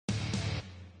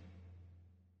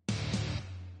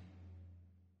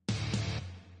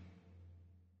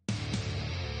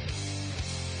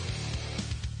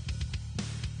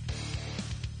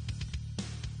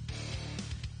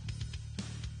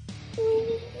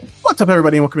What's up,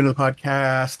 everybody, and welcome to the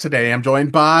podcast. Today, I'm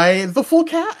joined by the full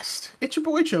cast. It's your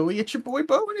boy Joey, it's your boy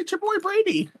Bo, and it's your boy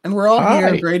Brady. And we're all here.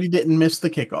 Hi. Brady didn't miss the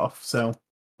kickoff. So,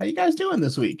 how you guys doing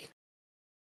this week?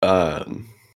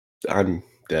 I'm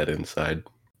dead inside.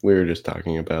 We were just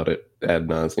talking about it ad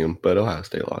nauseum, but Ohio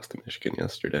State lost to Michigan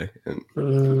yesterday, and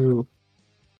Ooh.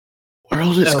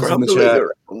 world is Else in the crumbling chat.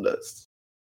 around us.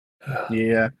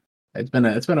 Yeah, it's been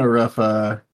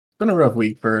a rough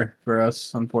week for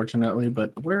us, unfortunately.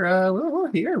 But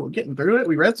we're here. We're getting through it.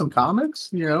 We read some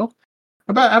comics. How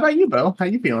about you, Bo? How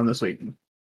you feeling this week?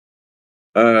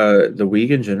 The week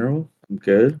in general, I'm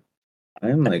good. I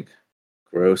am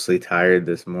grossly tired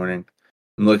this morning.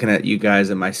 I'm looking at you guys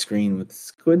at my screen with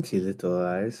squinty little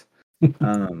eyes.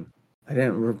 I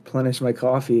didn't replenish my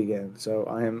coffee again, so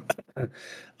I am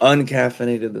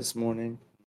uncaffeinated this morning.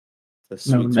 The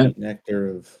sweet nectar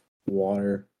of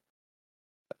water.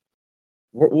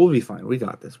 We'll be fine. We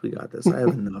got this. I have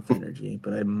enough energy,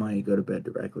 but I might go to bed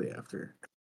directly after.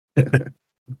 Fair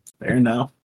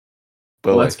enough.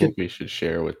 But I think we should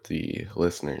share with the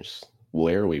listeners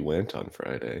where we went on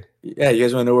Friday. Yeah, you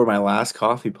guys want to know where my last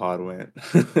coffee pod went?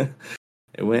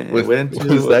 It went to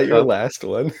was that your last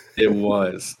one? It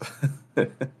was.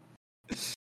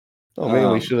 Oh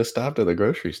man, we should have stopped at the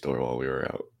grocery store while we were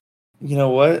out. You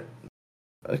know what?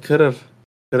 I could have,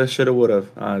 should have, would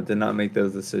have. Did not make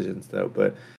those decisions though.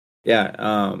 But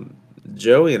yeah,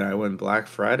 Joey and I went Black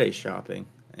Friday shopping,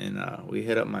 and we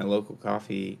hit up my local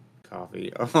coffee. Oh,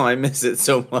 I miss it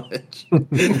so much.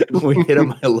 We hit up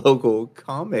my local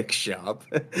comic shop,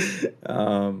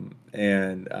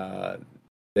 and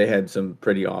they had some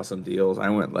pretty awesome deals. I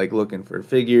went looking for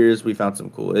figures. We found some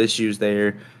cool issues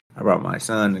there. I brought my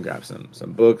son and grabbed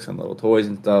some books, some little toys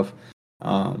and stuff.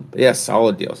 But yeah,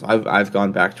 solid deals. I've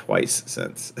gone back twice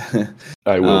since.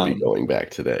 I will be going back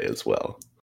today as well.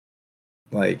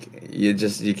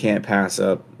 You can't pass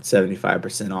up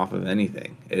 75% off of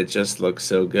anything. It just looks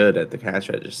so good at the cash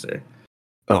register.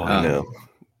 Oh, I know.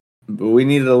 But we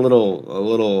needed a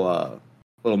little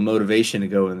motivation to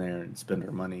go in there and spend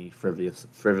our money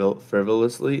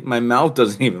frivolously. My mouth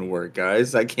doesn't even work,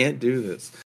 guys. I can't do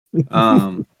this.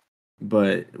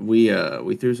 But we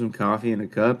threw some coffee in a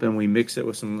cup and we mixed it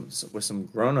with some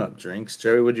grown-up drinks.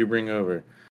 Joey, what'd you bring over?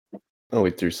 Oh,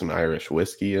 we threw some Irish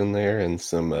whiskey in there and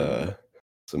some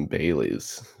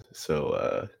Baileys.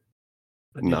 So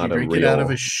not you drink a real. It out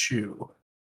of a shoe.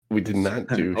 We did not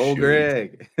do. Oh,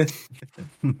 Greg.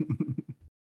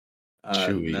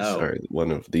 Shoeys are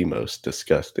one of the most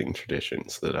disgusting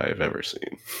traditions that I have ever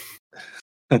seen.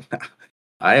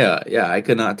 I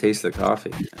could not taste the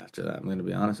coffee after that. I'm going to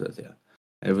be honest with you.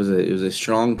 It was a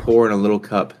strong pour in a little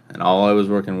cup, and all I was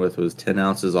working with was 10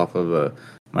 ounces off of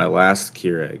my last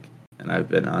Keurig, and I've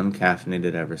been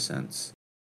uncaffeinated ever since.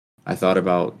 I thought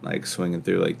about swinging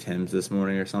through Tim's this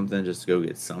morning or something just to go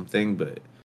get something, but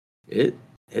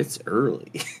it's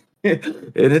early. And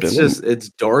it's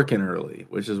dark and early,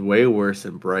 which is way worse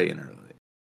than bright and early.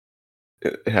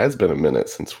 It has been a minute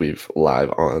since we've live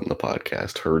on the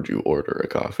podcast heard you order a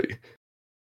coffee.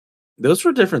 Those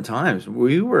were different times.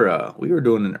 We were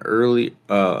doing an early,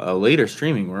 a later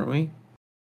streaming, weren't we?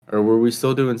 Or were we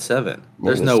still doing 7?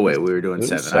 There's no way we were doing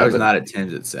 7. I was not at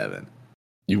Tim's at 7.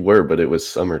 You were, but it was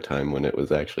summertime when it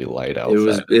was actually light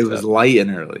outside. It was light and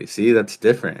early. See, that's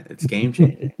different. It's game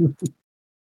changing.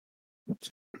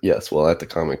 Yes, well, at the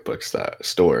comic book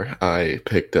store, I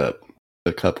picked up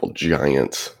a couple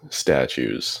giant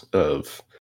statues of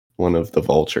one of the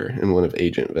Vulture and one of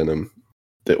Agent Venom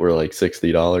that were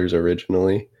 $60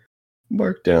 originally,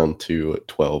 marked down to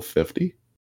 $12.50.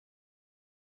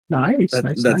 Nice.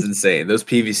 That's insane. Those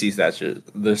PVC statues,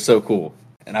 they're so cool.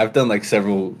 And I've done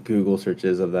several Google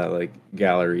searches of that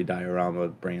gallery diorama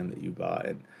brand that you bought.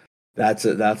 And that's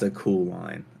a cool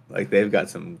line. They've got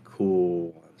some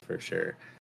cool ones for sure.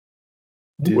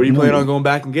 What are you planning on going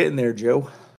back and getting there, Joe?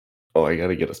 Oh, I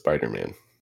gotta get a Spider-Man.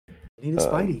 You need a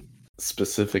Spidey.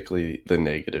 Specifically the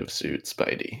negative suit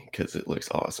Spidey, because it looks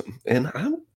awesome. And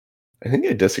I think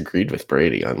I disagreed with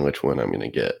Brady on which one I'm gonna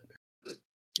get.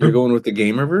 You're going with the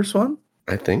Gamerverse one?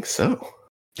 I think so.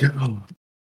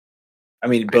 I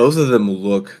mean, both of them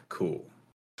look cool,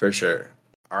 for sure.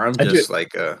 I'm just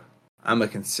I'm a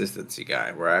consistency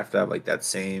guy where I have to have that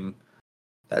same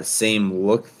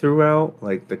look throughout,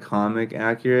 the comic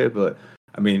accurate. But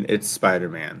I mean, it's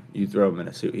Spider-Man. You throw him in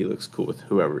a suit, he looks cool with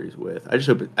whoever he's with. I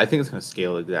think it's going to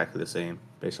scale exactly the same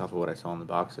based off of what I saw in the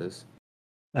boxes.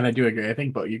 And I do agree. I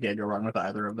think you can't go wrong with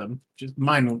either of them. Just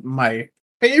my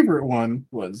favorite one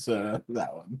was that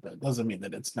one. That doesn't mean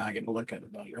that it's not going to look good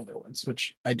about your other ones,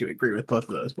 which I do agree with. Both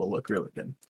of those will look really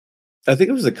good. I think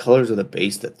it was the colors of the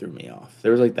base that threw me off.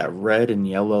 There was like that red and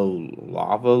yellow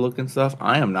lava looking stuff.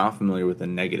 I am not familiar with the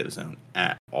negative zone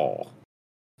at all.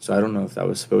 So I don't know if that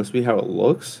was supposed to be how it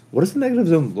looks. What does the negative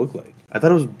zone look like? I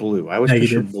thought it was blue. I always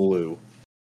pictured Negative. blue.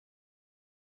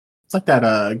 It's like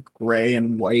that gray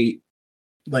and white,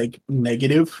 like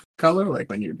negative color, like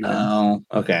when you're doing. Oh,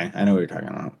 okay. I know what you're talking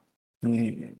about.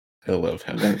 I love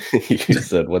how you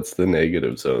said, "What's the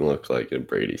negative zone look like?" and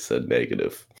Brady said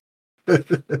negative.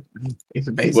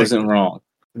 He wasn't wrong.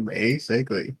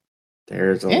 Basically.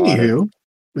 There's a lot of Anywho,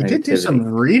 we did do some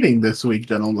negativity. reading this week,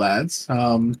 gentlemen lads.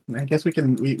 I guess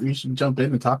we should jump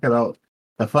in and talk about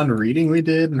the fun reading we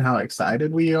did and how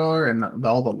excited we are and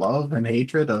all the love and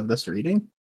hatred of this reading.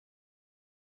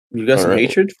 You got All some right.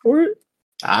 hatred for it?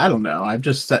 I don't know. I'm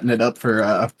just setting it up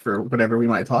for whatever we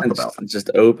might talk about. Just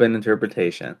open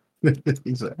interpretation.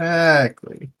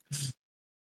 Exactly.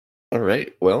 All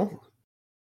right. Well,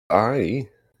 I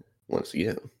once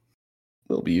again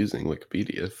will be using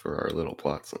Wikipedia for our little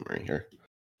plot summary here.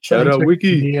 Shout out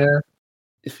Wiki. Yeah.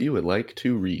 If you would like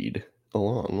to read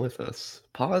along with us,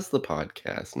 pause the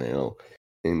podcast now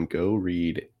and go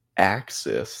read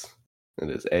Axis. That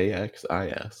is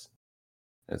AXIS,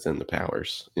 as in the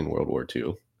powers in World War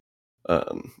II.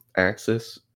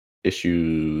 Axis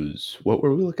issues, what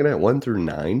were we looking at? 1 through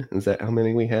 9? Is that how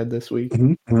many we had this week?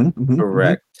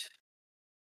 Correct.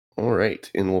 All right,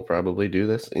 and we'll probably do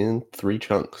this in 3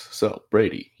 chunks. So,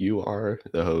 Brady, you are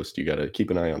the host. You got to keep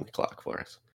an eye on the clock for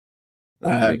us.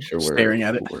 Make sure staring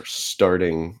at it. We're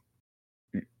starting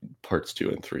parts 2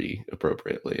 and 3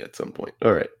 appropriately at some point.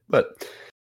 All right, but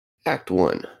Act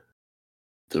 1,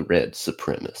 the Red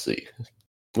Supremacy.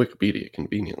 Wikipedia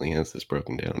conveniently has this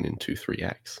broken down into 3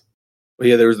 acts. Well,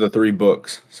 yeah, there was the 3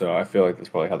 books, so I feel like that's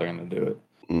probably how they're going to do it.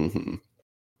 Mm-hmm.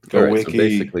 Go All right, Wiki. so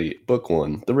basically, Book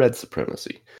 1, the Red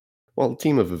Supremacy. While a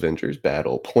team of Avengers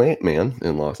battle Plant Man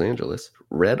in Los Angeles,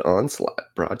 Red Onslaught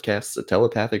broadcasts a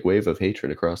telepathic wave of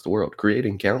hatred across the world,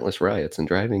 creating countless riots and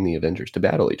driving the Avengers to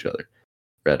battle each other.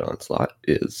 Red Onslaught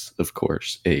is, of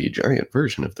course, a giant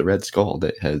version of the Red Skull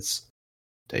that has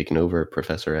taken over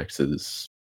Professor X's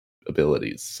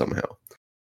abilities somehow.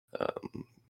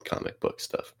 Comic book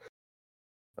stuff.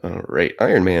 All right.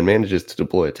 Iron Man manages to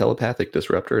deploy a telepathic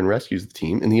disruptor and rescues the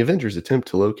team, and the Avengers attempt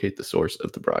to locate the source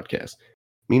of the broadcast.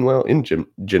 Meanwhile, in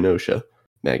Genosha,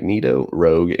 Magneto,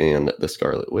 Rogue, and the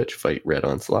Scarlet Witch fight Red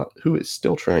Onslaught, who is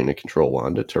still trying to control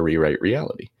Wanda to rewrite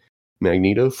reality.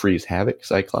 Magneto frees Havoc,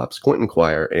 Cyclops, Quentin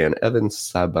Quire, and Evan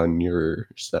Sabanier,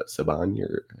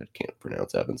 I can't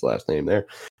pronounce Evan's last name there,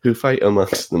 who fight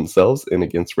amongst themselves and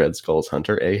against Red Skull's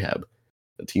hunter Ahab.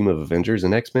 A team of Avengers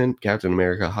and X-Men, Captain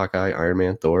America, Hawkeye, Iron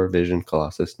Man, Thor, Vision,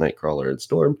 Colossus, Nightcrawler, and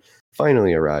Storm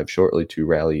finally arrive shortly to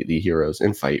rally the heroes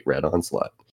and fight Red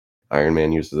Onslaught. Iron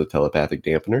Man uses a telepathic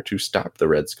dampener to stop the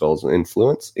Red Skull's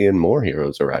influence, and more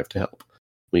heroes arrive to help.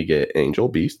 We get Angel,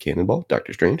 Beast, Cannonball,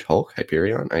 Doctor Strange, Hulk,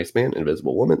 Hyperion, Iceman,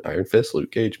 Invisible Woman, Iron Fist,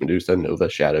 Luke Cage, Medusa, Nova,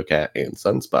 Shadowcat, and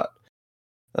Sunspot.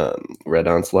 Red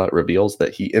Onslaught reveals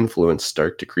that he influenced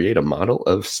Stark to create a model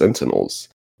of Sentinels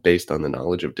based on the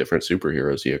knowledge of different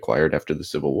superheroes he acquired after the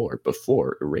Civil War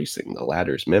before erasing the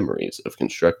latter's memories of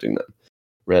constructing them.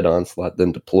 Red Onslaught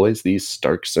then deploys these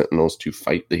Stark Sentinels to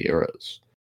fight the heroes.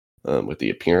 With the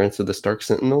appearance of the Stark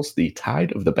Sentinels, the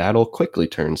tide of the battle quickly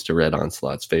turns to Red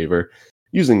Onslaught's favor.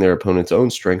 Using their opponent's own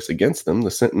strengths against them,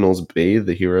 the Sentinels bathe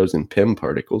the heroes in PIM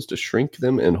particles to shrink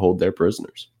them and hold their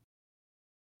prisoners.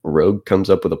 Rogue comes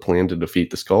up with a plan to defeat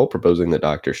the Skull, proposing that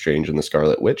Doctor Strange and the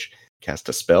Scarlet Witch cast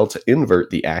a spell to invert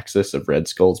the axis of Red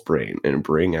Skull's brain and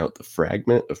bring out the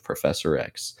fragment of Professor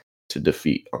X to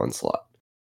defeat Onslaught.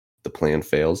 The plan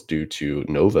fails due to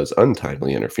Nova's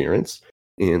untimely interference,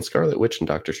 and Scarlet Witch and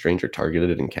Doctor Strange are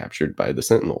targeted and captured by the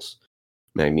Sentinels.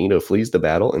 Magneto flees the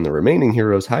battle, and the remaining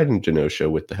heroes hide in Genosha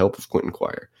with the help of Quentin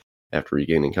Quire. After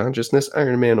regaining consciousness,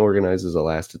 Iron Man organizes a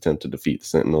last attempt to defeat the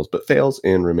Sentinels, but fails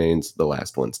and remains the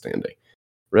last one standing.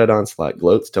 Red Onslaught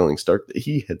gloats, telling Stark that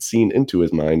he had seen into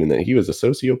his mind and that he was a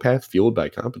sociopath fueled by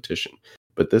competition.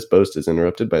 But this boast is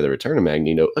interrupted by the return of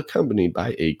Magneto, accompanied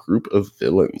by a group of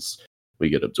villains. We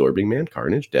get Absorbing Man,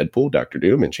 Carnage, Deadpool, Doctor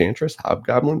Doom, Enchantress,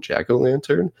 Hobgoblin,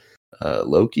 Jack-O-Lantern,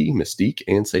 Loki, Mystique,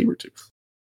 and Sabretooth.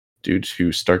 Due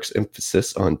to Stark's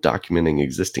emphasis on documenting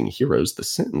existing heroes, the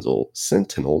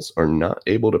Sentinels are not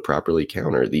able to properly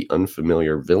counter the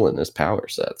unfamiliar villainous power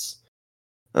sets.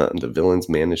 The villains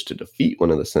manage to defeat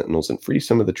one of the Sentinels and free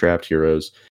some of the trapped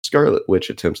heroes. Scarlet Witch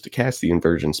attempts to cast the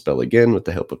inversion spell again with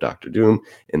the help of Doctor Doom,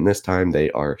 and this time they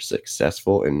are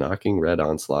successful in knocking Red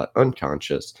Onslaught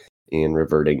unconscious and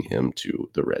reverting him to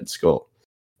the Red Skull.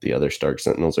 The other Stark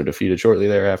Sentinels are defeated shortly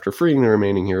thereafter, freeing the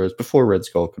remaining heroes before Red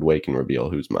Skull could wake and reveal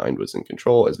whose mind was in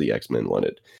control, as the X-Men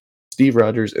wanted. Steve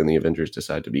Rogers and the Avengers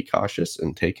decide to be cautious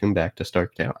and take him back to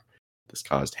Stark Tower. This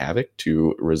caused Havoc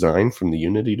to resign from the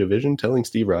Unity Division, telling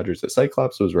Steve Rogers that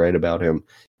Cyclops was right about him.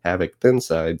 Havoc then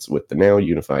sides with the now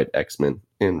unified X-Men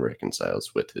and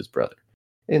reconciles with his brother.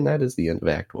 And that is the end of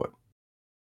Act 1.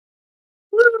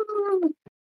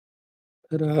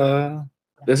 Ta-da.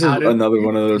 This is another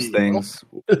one of those things.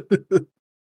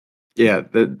 Yeah,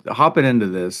 hopping into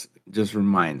this just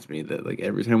reminds me that like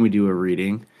every time we do a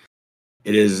reading,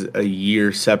 it is a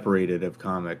year separated of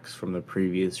comics from the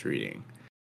previous reading.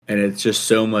 And it's just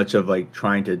so much of like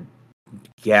trying to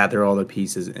gather all the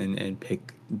pieces and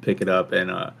pick it up.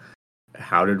 And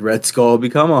how did Red Skull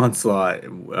become Onslaught?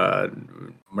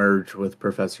 Merge with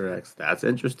Professor X. That's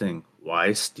interesting. Why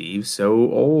is Steve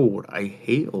so old? I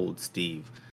hate old Steve.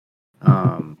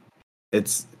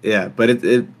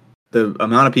 The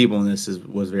amount of people in this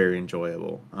was very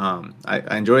enjoyable.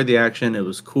 I enjoyed the action. It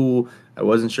was cool. I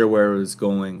wasn't sure where it was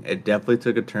going. It definitely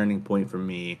took a turning point for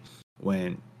me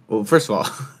when, well, first of all,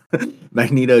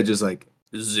 Magneto just like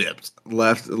zipped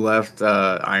left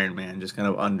Iron Man just kind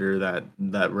of under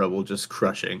that rubble, just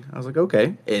crushing. I was like,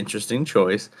 okay, interesting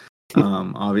choice.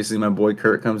 Obviously my boy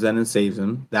Kurt comes in and saves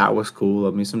him. That was cool.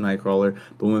 Love me some Nightcrawler.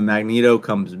 But when Magneto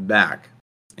comes back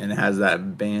and has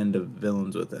that band of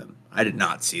villains with him, I did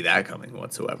not see that coming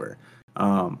whatsoever.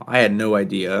 I had no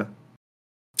idea,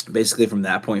 basically from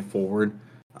that point forward,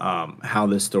 how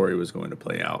this story was going to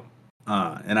play out.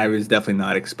 And I was definitely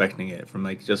not expecting it from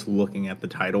like just looking at the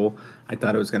title. I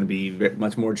thought it was going to be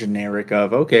much more generic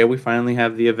of, okay, we finally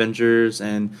have the Avengers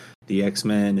and the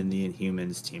X-Men and the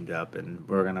Inhumans teamed up and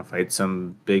we're going to fight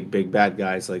some big bad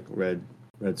guys like Red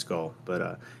Skull.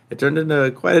 But it turned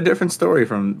into quite a different story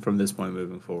from this point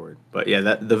moving forward. But yeah,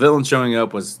 that the villain showing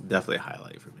up was definitely a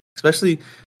highlight for me, especially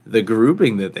the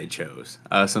grouping that they chose.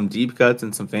 Some deep cuts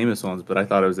and some famous ones, but I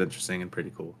thought it was interesting and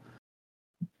pretty cool.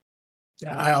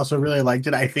 Yeah, I also really liked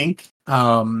it. I think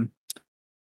for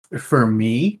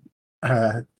me,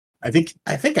 I think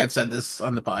I've said this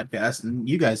on the podcast, and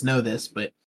you guys know this,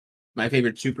 but my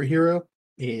favorite superhero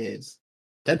is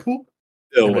Deadpool.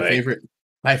 No and way.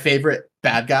 My favorite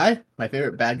bad guy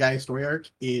story arc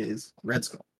is Red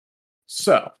Skull.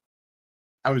 So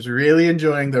I was really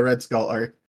enjoying the Red Skull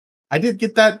arc. I did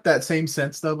get that same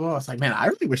sense though. I was like, man, I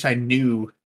really wish I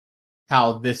knew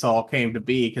how this all came to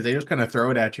be, because they just kind of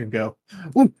throw it at you and go,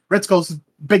 "Ooh, Red Skull's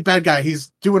big bad guy.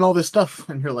 He's doing all this stuff,"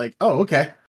 and you're like, "Oh,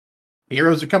 okay.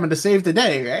 Heroes are coming to save the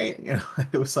day, right?" You know,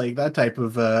 it was like that type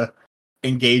of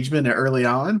engagement early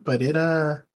on, but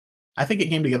I think it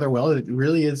came together well. It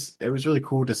really is. It was really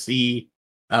cool to see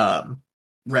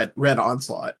Red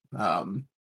Onslaught,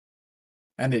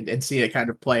 and see it kind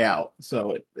of play out.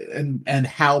 So and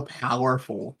how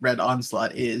powerful Red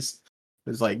Onslaught is.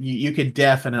 It's like you could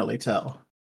definitely tell.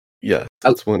 Yeah,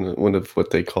 that's one of what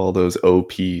they call those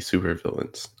OP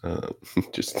supervillains.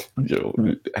 Just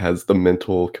has the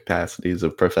mental capacities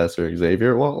of Professor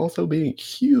Xavier while also being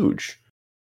huge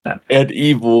and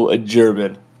evil and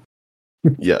German.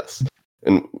 Yes,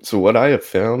 and so what I have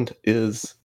found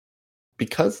is,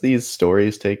 because these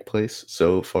stories take place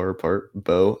so far apart,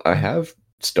 Bo, I have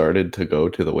started to go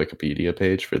to the Wikipedia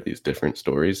page for these different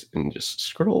stories and just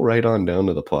scroll right on down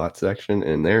to the plot section,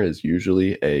 and there is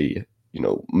usually a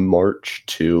March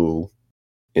to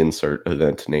insert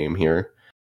event name here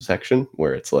section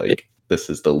where it's like,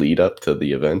 this is the lead up to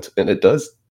the event, and it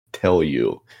does tell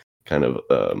you kind of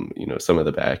some of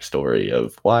the backstory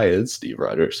of why is Steve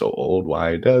Rogers so old,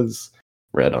 why does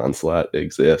Red Onslaught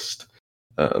exist.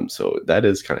 So that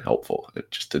is kind of helpful,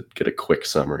 just to get a quick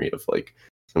summary of like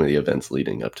some of the events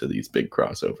leading up to these big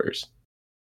crossovers.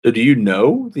 So do you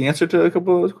know the answer to a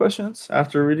couple of those questions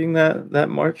after reading that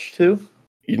March 2?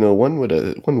 One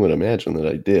would imagine that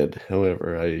I did.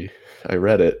 However, I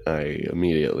read it, I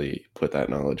immediately put that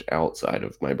knowledge outside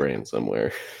of my brain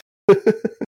somewhere.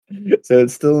 So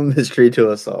it's still a mystery to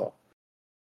us all.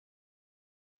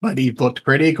 But he looked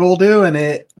pretty cool doing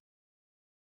it.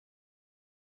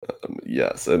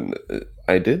 Yes, and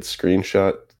I did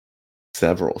screenshot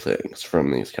several things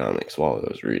from these comics while I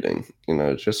was reading. I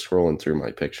was just scrolling through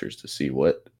my pictures to see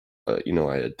what I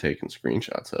had taken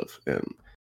screenshots of, and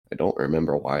I don't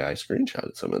remember why I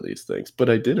screenshotted some of these things, but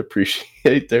I did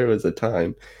appreciate there was a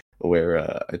time where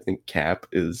I think Cap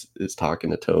is talking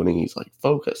to Tony. He's like,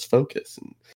 focus,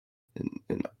 and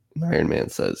Iron Man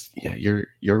says, "Yeah,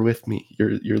 you're with me.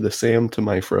 You're the Sam to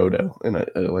my Frodo." And I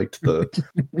liked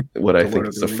what I think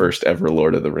is the first ever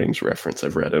Lord of the Rings reference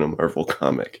I've read in a Marvel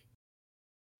comic.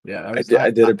 Yeah,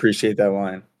 I did appreciate that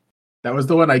line. That was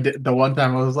the one I did. The one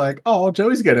time I was like, "Oh,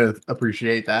 Joey's gonna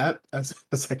appreciate that." As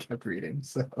I kept reading,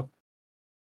 so it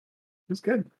was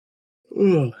good.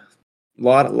 Ugh.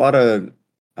 Lot of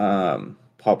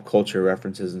pop culture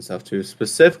references and stuff too,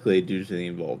 specifically due to the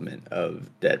involvement of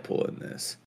Deadpool in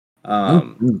this.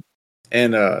 Mhm.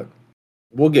 And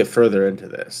we'll get further into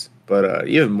this, but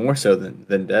even more so than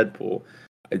Deadpool,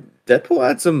 Deadpool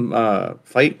had some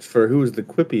fight for who was the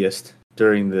quippiest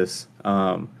during this.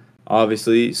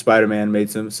 Obviously, Spider-Man made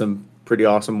some pretty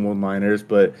awesome one-liners,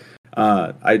 but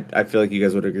I feel like you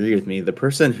guys would agree with me. The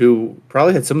person who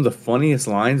probably had some of the funniest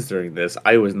lines during this,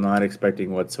 I was not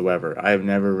expecting whatsoever. I have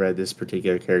never read this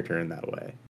particular character in that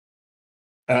way.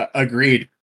 Agreed.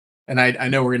 And I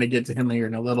know we're gonna get to him here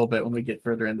in a little bit when we get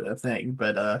further into the thing,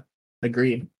 but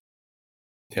agreed.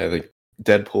 Yeah, I think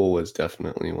Deadpool was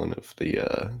definitely one of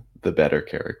the better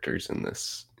characters in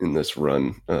this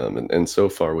run, and so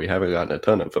far we haven't gotten a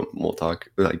ton of them. We'll talk,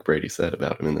 like Brady said,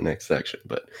 about him in the next section,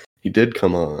 but he did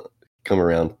come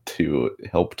around to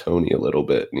help Tony a little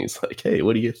bit, and he's like, "Hey,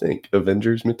 what do you think?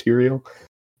 Avengers material?"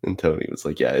 And Tony was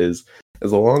like, "Yeah, as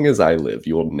long as I live,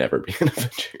 you will never be an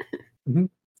Avenger." Mm-hmm.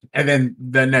 And then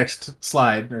the next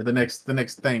slide or the next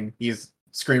thing, he's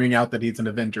screaming out that he's an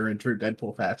Avenger in true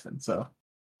Deadpool fashion. So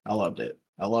I loved it.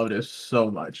 I loved it so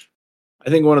much. I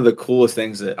think one of the coolest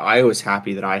things that I was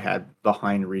happy that I had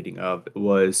behind reading of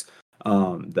was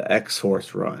the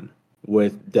X-Force run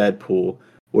with Deadpool,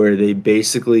 where they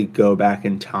basically go back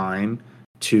in time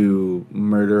to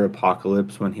murder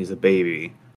Apocalypse when he's a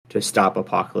baby to stop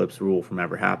Apocalypse rule from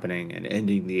ever happening and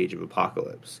ending the Age of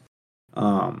Apocalypse.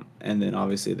 And then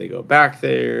obviously they go back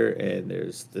there, and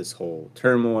there's this whole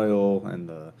turmoil and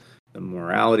the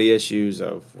morality issues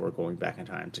of we're going back in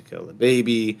time to kill the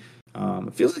baby.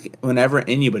 It feels like whenever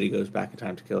anybody goes back in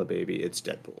time to kill a baby, it's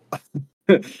Deadpool.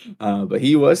 But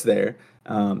he was there,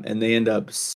 and they end up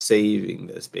saving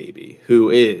this baby, who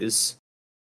is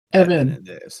Evan.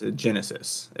 this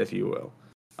Genesis, if you will.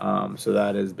 So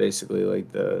that is basically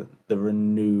like the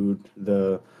renewed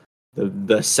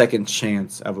the second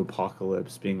chance of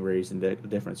Apocalypse being raised in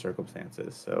different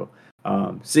circumstances. So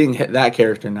seeing that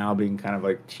character now being kind of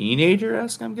like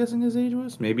teenager-esque, I'm guessing his age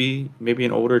was maybe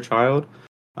an older child,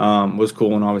 was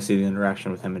cool, and obviously the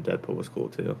interaction with him and Deadpool was cool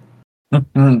too.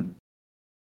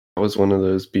 That was one of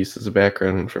those pieces of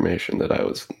background information that I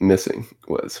was missing,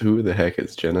 was who the heck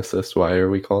is Genesis? Why are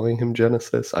we calling him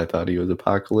Genesis? I thought he was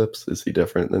Apocalypse. Is he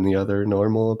different than the other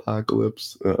normal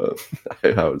Apocalypse?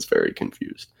 I was very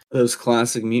confused. Those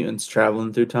classic mutants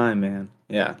traveling through time, man.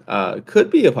 Yeah, could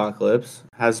be Apocalypse,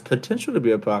 has potential to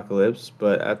be Apocalypse,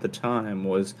 but at the time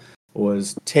was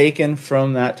taken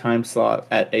from that time slot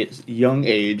at a young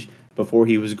age before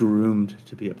he was groomed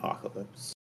to be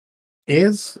Apocalypse.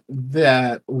 Is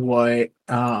that what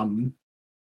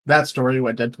that story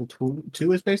what Deadpool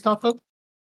 2 is based off of?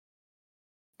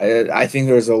 I think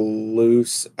there's a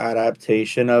loose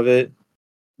adaptation of it,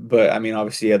 but I mean,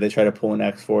 obviously, yeah, they try to pull in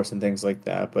X-Force and things like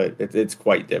that, but it's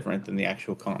quite different than the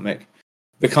actual comic.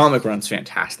 The comic run's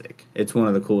fantastic. It's one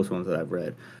of the coolest ones that I've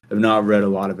read. I've not read a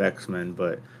lot of X-Men,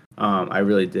 but I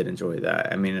really did enjoy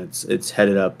that. I mean, it's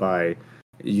headed up by,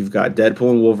 you've got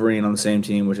Deadpool and Wolverine on the same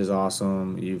team, which is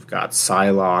awesome. You've got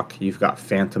Psylocke. You've got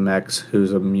Phantom X,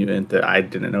 who's a mutant that I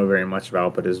didn't know very much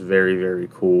about, but is very, very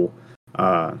cool.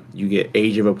 You get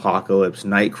Age of Apocalypse,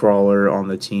 Nightcrawler on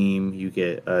the team. You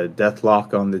get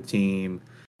Deathlock on the team,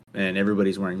 and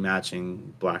everybody's wearing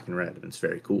matching black and red, and it's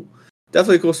very cool.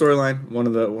 Definitely a cool storyline. One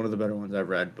of the better ones I've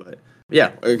read. But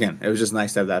yeah, again, it was just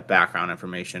nice to have that background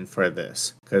information for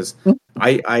this, because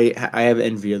I have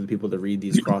envy of the people that read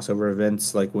these crossover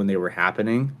events like when they were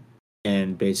happening,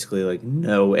 and basically like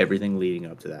know everything leading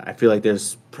up to that. I feel like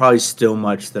there's probably still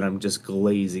much that I'm just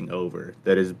glazing over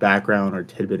that is background or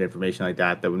tidbit information like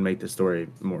that would make the story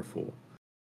more full.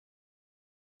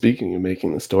 Speaking of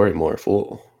making the story more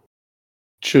full,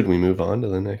 should we move on to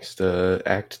the next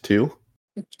Act 2?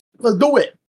 Let's do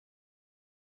it.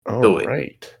 All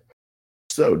right.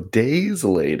 So days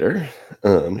later,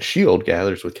 S.H.I.E.L.D.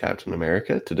 gathers with Captain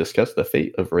America to discuss the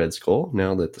fate of Red Skull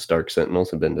now that the Stark Sentinels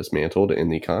have been dismantled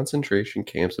and the concentration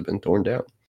camps have been torn down.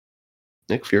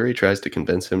 Nick Fury tries to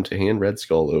convince him to hand Red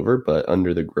Skull over, but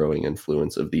under the growing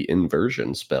influence of the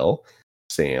inversion spell,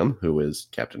 Sam, who is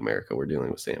Captain America, we're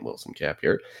dealing with Sam Wilson Cap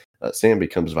here, Sam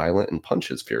becomes violent and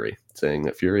punches Fury, saying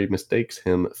that Fury mistakes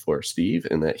him for Steve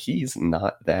and that he's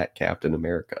not that Captain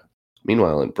America.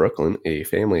 Meanwhile, in Brooklyn, a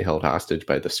family held hostage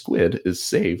by the Squid is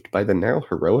saved by the now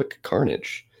heroic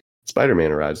Carnage.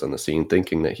 Spider-Man arrives on the scene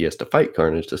thinking that he has to fight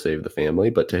Carnage to save the family,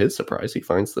 but to his surprise, he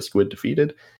finds the Squid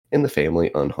defeated and the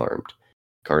family unharmed.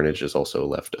 Carnage is also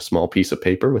left a small piece of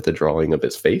paper with a drawing of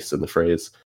his face and the phrase,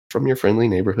 from your friendly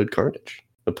neighborhood Carnage,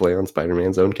 a play on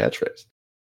Spider-Man's own catchphrase.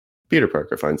 Peter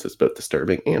Parker finds this both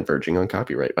disturbing and verging on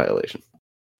copyright violation.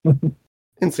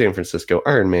 In San Francisco,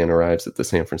 Iron Man arrives at the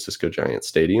San Francisco Giants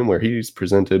Stadium, where he's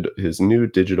presented his new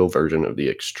digital version of the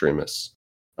Extremis,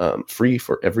 free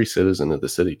for every citizen of the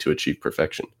city to achieve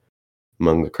perfection.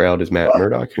 Among the crowd is Matt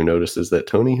Murdock, who notices that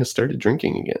Tony has started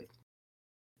drinking again.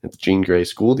 At the Jean Grey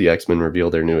School, the X-Men reveal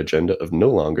their new agenda of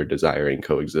no longer desiring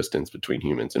coexistence between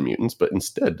humans and mutants, but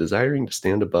instead desiring to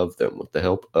stand above them with the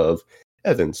help of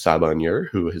Evan Sabanier,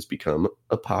 who has become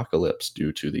Apocalypse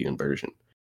due to the inversion.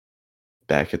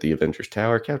 Back at the Avengers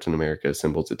Tower, Captain America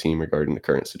assembles a team regarding the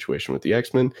current situation with the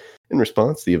X-Men. In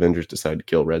response, the Avengers decide to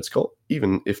kill Red Skull,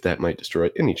 even if that might destroy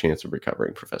any chance of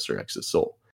recovering Professor X's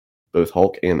soul. Both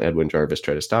Hulk and Edwin Jarvis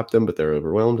try to stop them, but they're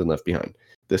overwhelmed and left behind.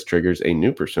 This triggers a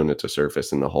new persona to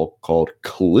surface in the Hulk called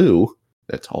Clue,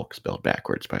 that's Hulk spelled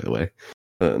backwards, by the way,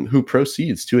 who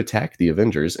proceeds to attack the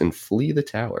Avengers and flee the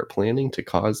tower, planning to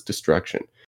cause destruction.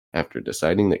 After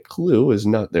deciding that Clue is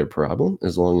not their problem,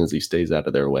 as long as he stays out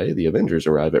of their way, the Avengers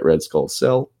arrive at Red Skull's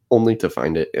cell, only to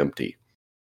find it empty.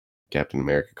 Captain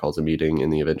America calls a meeting in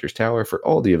the Avengers Tower for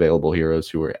all the available heroes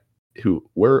who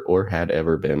were or had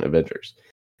ever been Avengers.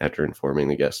 After informing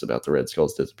the guests about the Red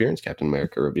Skull's disappearance, Captain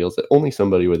America reveals that only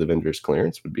somebody with Avengers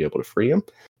clearance would be able to free him,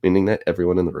 meaning that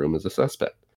everyone in the room is a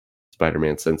suspect.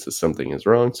 Spider-Man senses something is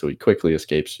wrong, so he quickly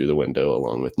escapes through the window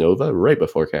along with Nova right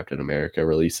before Captain America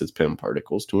releases Pym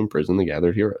particles to imprison the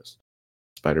gathered heroes.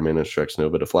 Spider-Man instructs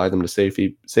Nova to fly them to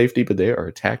safety, but they are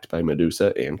attacked by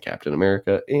Medusa and Captain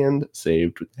America and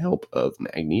saved with the help of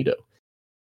Magneto.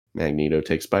 Magneto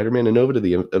takes Spider-Man and Nova to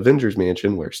the Avengers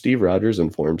Mansion, where Steve Rogers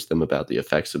informs them about the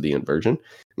effects of the inversion,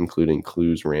 including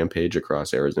Clue's rampage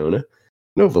across Arizona.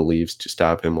 Nova leaves to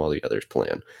stop him while the others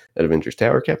plan. At Avengers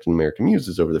Tower, Captain America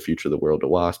muses over the future of the world to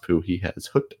Wasp, who he has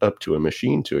hooked up to a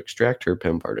machine to extract her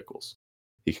Pym particles.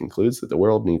 He concludes that the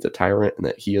world needs a tyrant and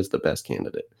that he is the best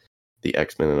candidate. The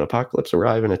X-Men and Apocalypse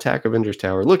arrive and attack Avengers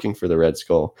Tower looking for the Red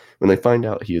Skull. When they find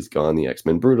out he is gone, the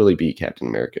X-Men brutally beat Captain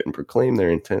America and proclaim their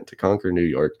intent to conquer New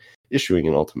York, issuing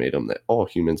an ultimatum that all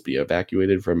humans be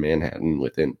evacuated from Manhattan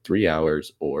within 3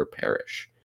 hours or perish.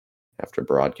 After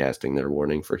broadcasting their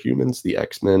warning for humans, the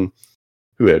X-Men,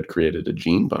 who had created a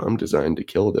gene bomb designed to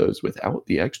kill those without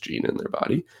the X gene in their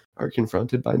body, are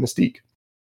confronted by Mystique,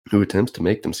 who attempts to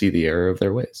make them see the error of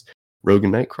their ways. Rogue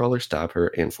and Nightcrawler stop her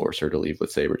and force her to leave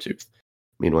with Sabretooth.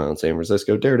 Meanwhile, in San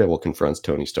Francisco, Daredevil confronts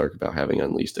Tony Stark about having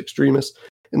unleashed Extremis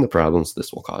and the problems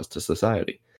this will cause to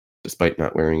society. Despite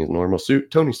not wearing his normal suit,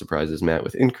 Tony surprises Matt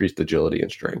with increased agility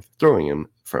and strength, throwing him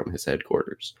from his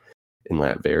headquarters. In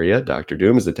Latveria, Doctor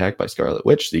Doom is attacked by Scarlet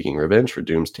Witch, seeking revenge for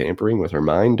Doom's tampering with her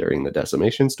mind during the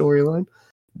Decimation storyline.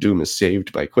 Doom is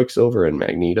saved by Quicksilver and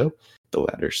Magneto, the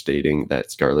latter stating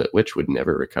that Scarlet Witch would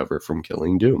never recover from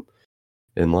killing Doom.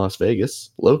 In Las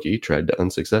Vegas, Loki tried to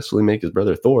unsuccessfully make his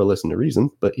brother Thor listen to reason,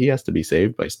 but he has to be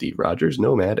saved by Steve Rogers,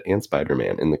 Nomad, and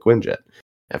Spider-Man in the Quinjet.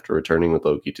 After returning with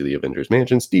Loki to the Avengers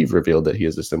Mansion, Steve revealed that he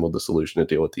has assembled a solution to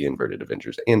deal with the inverted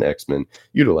Avengers and X-Men,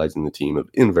 utilizing the team of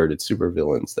inverted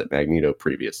supervillains that Magneto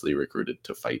previously recruited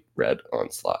to fight Red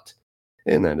Onslaught.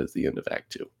 And that is the end of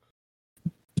Act 2.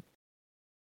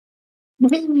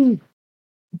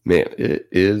 Man, it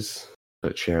is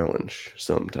a challenge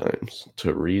sometimes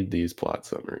to read these plot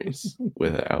summaries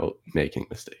without making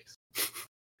mistakes.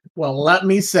 Well, let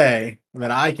me say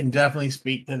that I can definitely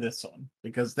speak to this one,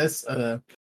 because this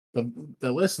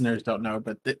the listeners don't know,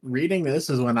 but reading this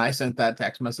is when I sent that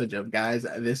text message of, guys,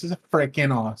 this is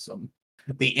freaking awesome.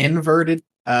 The inverted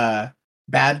bad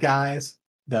guys,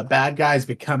 the bad guys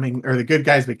becoming, or the good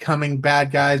guys becoming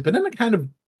bad guys, but in a kind of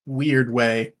weird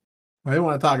way. I don't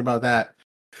want to talk about that.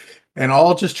 And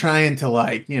all just trying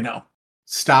to,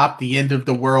 stop the end of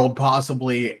the world,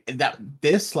 possibly. That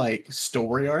this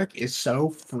story arc is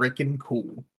so freaking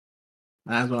cool.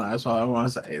 That's all I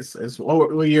want to say. Is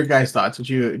what were your guys' thoughts?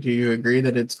 Do you agree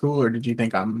that it's cool, or did you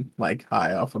think I'm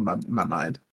high off of my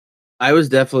mind? I was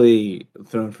definitely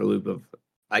thrown for a loop of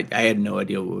I had no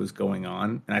idea what was going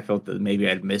on, and I felt that maybe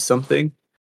I'd missed something.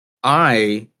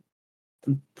 I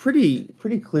pretty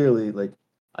clearly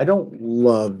I don't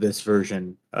love this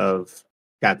version of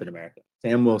Captain America.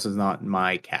 Sam Wilson's not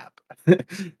my Cap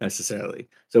necessarily.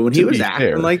 So when he was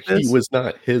acting like this, he was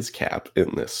not his Cap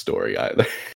in this story either.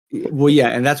 Well, yeah,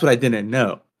 and that's what I didn't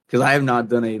know, because I have not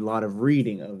done a lot of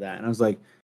reading of that, and I was like,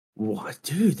 "What,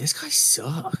 dude? This guy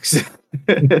sucks."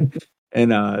 And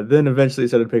then eventually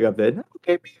started to pick up that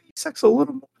okay, maybe he sucks a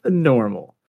little more than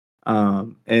normal.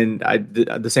 And I did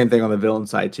the same thing on the villain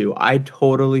side too. I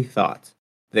totally thought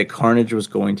that Carnage was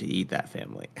going to eat that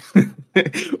family.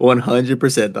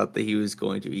 100% thought that he was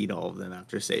going to eat all of them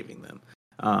after saving them.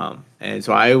 And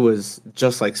so I was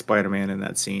just like Spider-Man in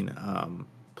that scene.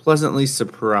 Pleasantly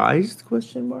surprised?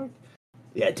 Question mark.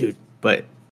 Yeah, dude. But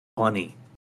funny.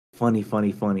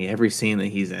 Every scene that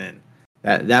he's in,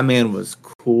 that man was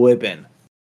quipping.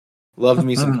 Loved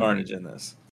me some Carnage in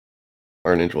this.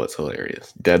 Carnage was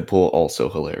hilarious. Deadpool also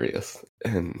hilarious.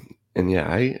 And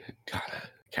yeah,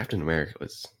 Captain America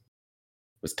was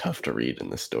tough to read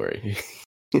in this story.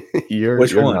 you're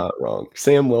one? not wrong.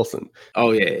 Sam Wilson.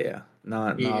 Oh yeah.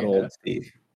 Not old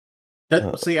Steve.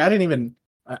 See, I didn't even.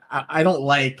 I don't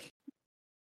like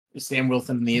Sam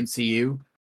Wilson in the MCU.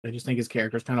 I just think his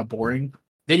character's kind of boring.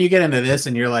 Then you get into this,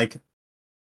 and you're like,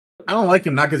 I don't like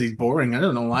him not because he's boring. I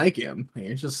don't like him.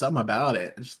 It's just something about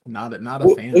it. It's just not a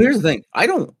fan. Well, here's the thing. I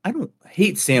don't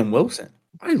hate Sam Wilson.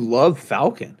 I love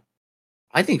Falcon.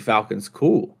 I think Falcon's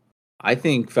cool. I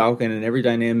think Falcon and every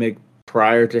dynamic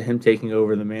prior to him taking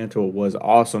over the mantle was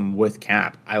awesome with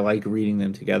Cap. I liked reading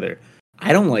them together.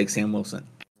 I don't like Sam Wilson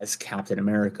as Captain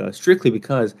America strictly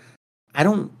because I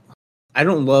don't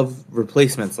love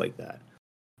replacements like that.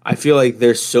 I feel like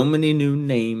there's so many new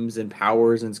names and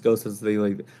powers and skill sets.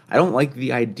 I don't like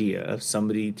the idea of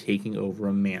somebody taking over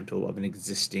a mantle of an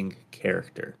existing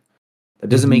character. That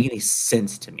doesn't make any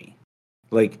sense to me.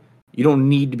 Like, you don't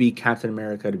need to be Captain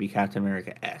America to be Captain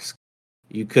America-esque.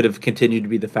 You could have continued to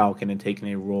be the Falcon and taken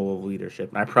a role of leadership.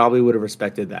 And I probably would have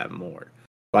respected that more.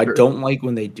 But I don't like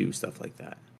when they do stuff like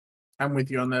that. I'm with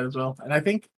you on that as well. And I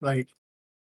think,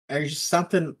 there's just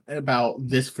something about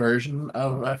this version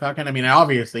of Falcon. I mean,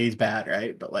 obviously he's bad,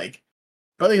 right? But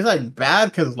he's bad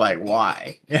because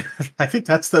why? I think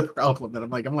that's the problem. That I'm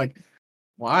like,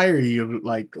 why are you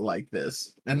like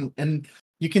this? And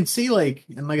you can see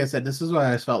and like I said, this is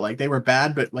why I felt like they were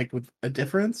bad, but with a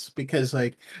difference because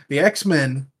the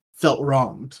X-Men felt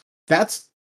wronged. That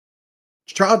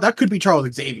could be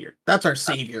Charles Xavier. That's our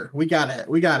savior. We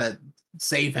gotta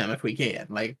save him if we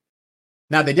can.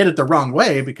 Now they did it the wrong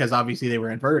way because obviously they were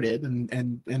inverted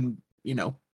and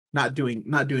not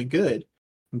doing good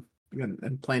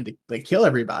and planned to kill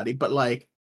everybody, but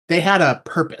they had a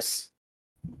purpose.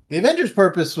 The Avengers'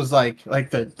 purpose was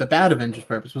the bad Avengers'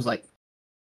 purpose was I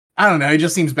don't know, it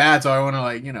just seems bad, so I want to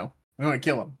I want to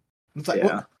kill him. It's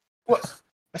what?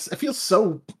 It feels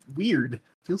so weird.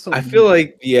 I feel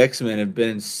like the X-Men have been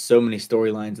in so many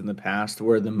storylines in the past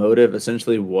where the motive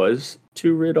essentially was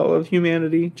to rid all of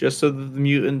humanity just so that the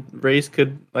mutant race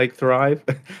could thrive.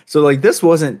 So this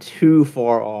wasn't too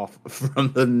far off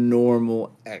from the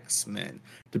normal X-Men,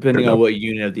 depending on what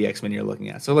unit of the X-Men you're looking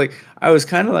at. So I was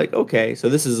kind of okay, so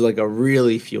this is a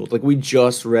really fueled. We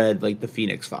just read the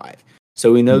Phoenix 5.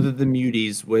 So we know that the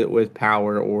muties with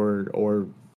power or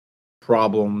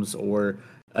problems or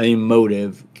a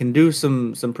motive can do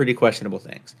some pretty questionable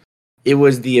things. It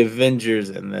was the Avengers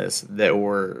in this that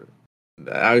were.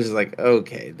 I was just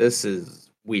okay, this is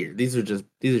weird. These are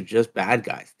just bad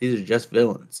guys. These are just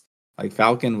villains.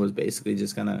 Falcon was basically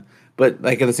just gonna, but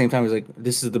at the same time, he was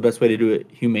this is the best way to do it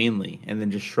humanely, and then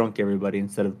just shrunk everybody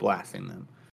instead of blasting them.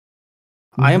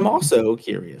 I am also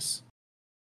curious.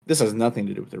 This has nothing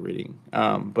to do with the reading,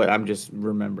 but I'm just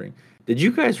remembering. Did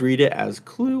you guys read it as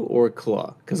Clue or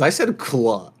Claw? Because I said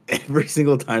Claw every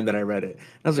single time that I read it.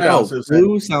 And I was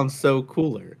Clue sounds so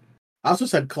cooler. I also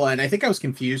said Claw, and I think I was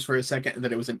confused for a second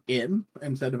that it was an N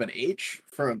instead of an H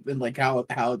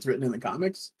how it's written in the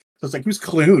comics. So it's who's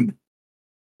Clune?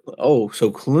 Oh, so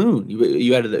Clune.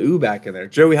 You added the ooh back in there.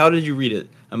 Joey, how did you read it?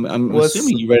 I'm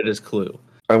assuming you read it as Clue.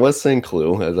 I was saying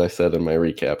Clue, as I said in my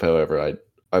recap. However,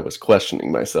 I was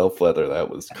questioning myself whether that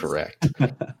was correct.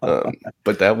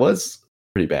 But that was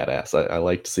pretty badass. I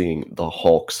liked seeing the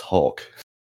Hulk's Hulk.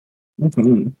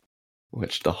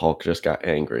 Which the Hulk just got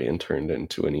angry and turned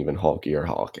into an even hulkier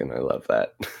Hulk, and I love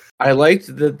that. I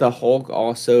liked that the Hulk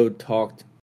also talked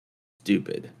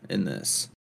stupid in this.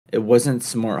 It wasn't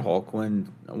smart Hulk.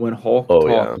 When Hulk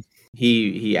talked,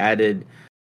 he added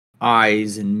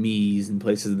I's and me's in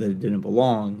places that didn't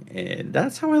belong, and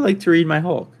that's how I like to read my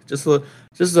Hulk. Just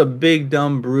a big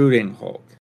dumb brooding Hulk.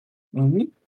 Mm-hmm.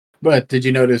 But did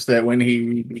you notice that when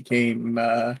he became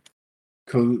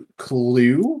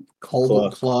Clue,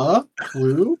 that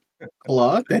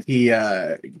he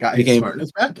got his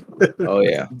smartness back? Oh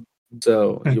yeah.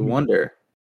 So you wonder,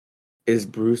 is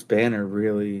Bruce Banner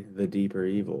really the deeper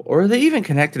evil, or are they even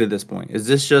connected at this point? Is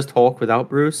this just Hulk without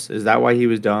Bruce? Is that why he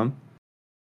was dumb?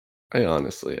 I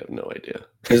honestly have no idea.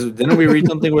 Because didn't we read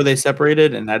something where they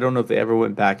separated, and I don't know if they ever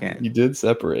went back in. You did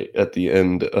separate at the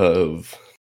end of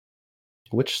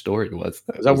which story was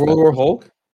that? Was that World War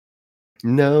Hulk?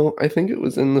 No, I think it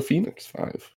was in the Phoenix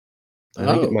 5. I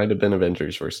think it might have been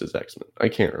Avengers versus X-Men. I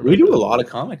can't remember. We do a lot of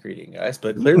comic reading, guys,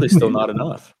 but clearly still not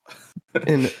enough.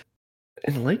 And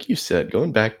And like you said,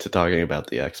 going back to talking about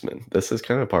the X-Men, this is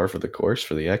kind of par for the course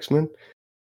for the X-Men,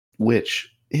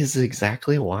 which is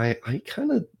exactly why I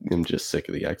kind of am just sick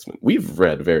of the X-Men. We've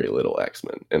read very little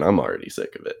X-Men, and I'm already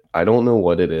sick of it. I don't know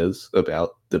what it is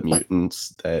about the mutants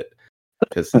that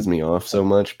pisses me off so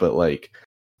much, but like,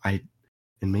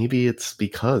 and maybe it's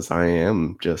because I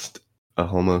am just a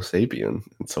Homo sapien,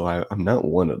 and so I'm not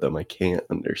one of them. I can't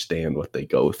understand what they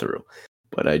go through.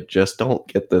 But I just don't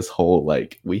get this whole,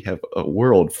 like, we have a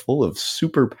world full of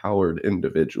superpowered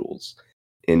individuals,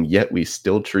 and yet we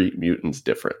still treat mutants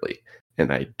differently.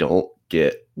 And I don't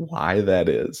get why that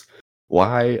is.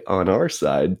 Why, on our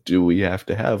side, do we have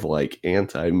to have, like,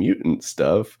 anti-mutant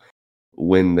stuff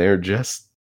when they're just...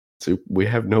 So we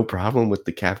have no problem with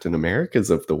the Captain Americas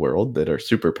of the world that are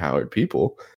superpowered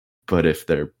people. But if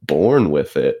they're born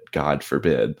with it, God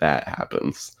forbid that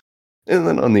happens. And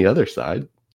then on the other side,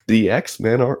 the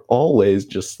X-Men are always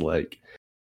just like,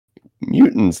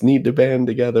 mutants need to band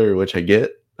together, which I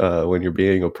get. When you're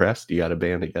being oppressed, you got to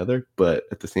band together. But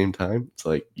at the same time, it's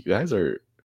like, you guys are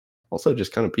also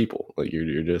just kind of people. Like,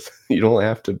 you're just, you don't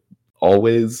have to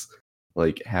always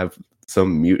like have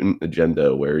some mutant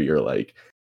agenda where you're like,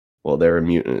 well, they're a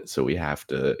mutant, so we have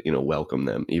to, welcome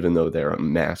them, even though they're a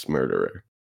mass murderer.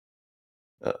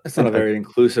 That's not a very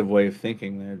inclusive way of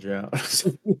thinking there, Joe.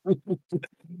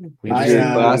 We I,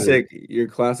 just- your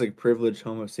classic privileged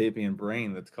Homo sapien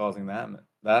brain that's causing that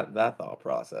thought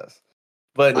process.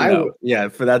 But yeah,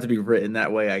 for that to be written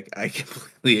that way, I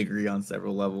completely agree on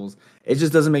several levels. It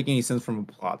just doesn't make any sense from a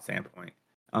plot standpoint.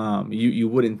 You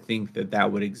wouldn't think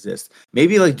that would exist.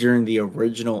 Maybe like during the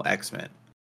original X-Men,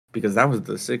 because that was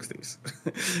the 60s.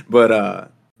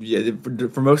 But yeah,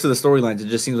 for most of the storylines, it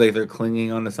just seems like they're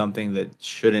clinging onto something that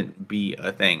shouldn't be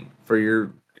a thing. For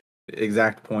your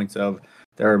exact points of,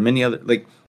 there are many other, like,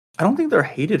 I don't think they're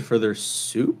hated for their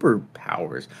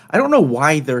superpowers. I don't know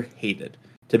why they're hated,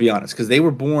 to be honest, because they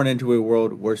were born into a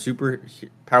world where super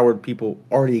powered people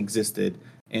already existed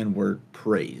and were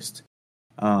praised.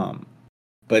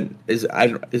 But is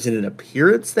it an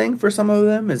appearance thing for some of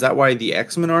them? Is that why the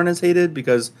X-Men aren't as hated?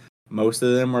 Because most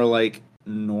of them are like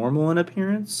normal in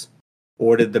appearance?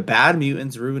 Or did the bad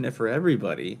mutants ruin it for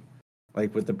everybody?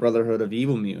 Like with the Brotherhood of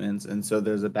Evil Mutants, and so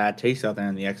there's a bad taste out there,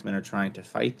 and the X-Men are trying to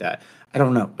fight that. I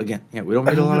don't know. Again, yeah, we don't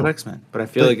read a lot of X-Men, but I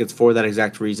feel like it's for that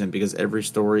exact reason, because every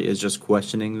story is just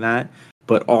questioning that,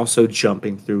 but also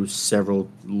jumping through several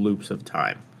loops of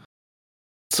time.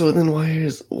 So then why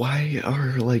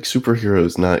are like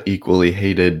superheroes not equally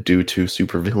hated due to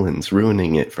supervillains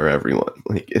ruining it for everyone?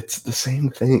 Like, it's the same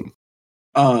thing.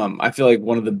 I feel like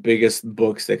one of the biggest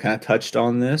books that kind of touched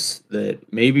on this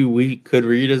that maybe we could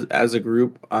read as a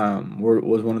group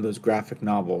was one of those graphic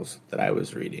novels that I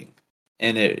was reading.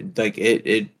 And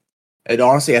it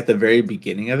honestly, at the very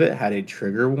beginning of it, had a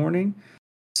trigger warning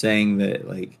saying that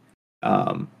like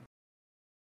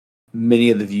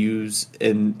many of the views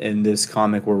in this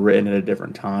comic were written at a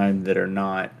different time that are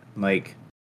not like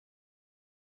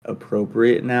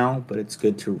appropriate now, but it's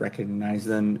good to recognize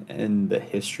them in the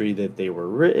history that they were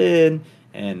written.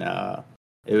 And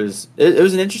it was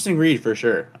an interesting read for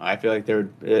sure. I feel like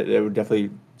it would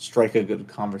definitely strike a good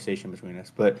conversation between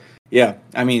us. But yeah,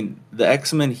 I mean, the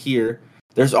X-Men here,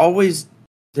 there's always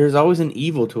an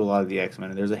evil to a lot of the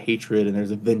X-Men, and there's a hatred and there's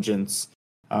a vengeance,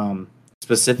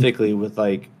 specifically with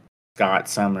like Scott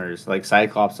Summers. Like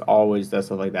Cyclops always does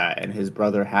stuff like that, and his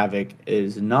brother Havoc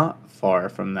is not far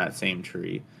from that same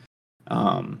tree.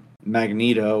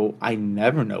 Magneto, I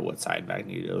never know what side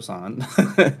Magneto's on.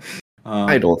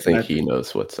 I don't think he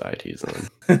knows what side he's on.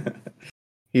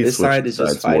 His side is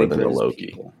just fighting more than a Loki.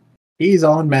 People. He's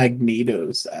on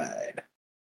Magneto's side.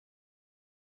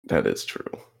 That is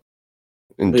true.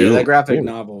 And yeah, that graphic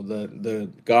novel, the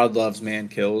God Loves Man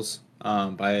Kills,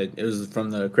 it was from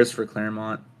the Christopher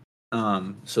Claremont.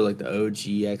 So like the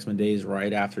OG X-Men days,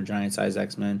 right after Giant Size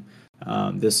X-Men.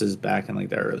 This is back in like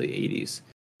the early 80s.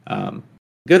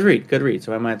 Good read.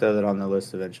 So I might throw that on the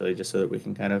list eventually, just so that we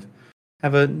can kind of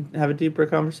have a deeper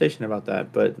conversation about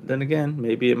that. But then again,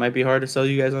 maybe it might be hard to sell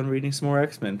you guys on reading some more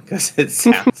X-Men, because it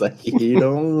sounds like you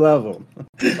don't love them.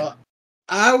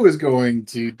 I was going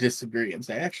to disagree and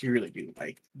say I actually really do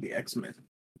like the X-Men.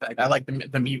 In fact, I like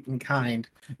the mutant kind,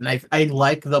 and I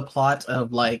like the plot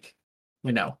of like,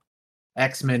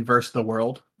 X-Men versus the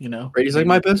world. Brady's like,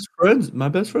 my best friend's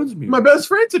mutant. My best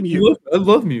friend's a mutant. I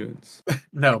love mutants.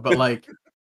 No, but like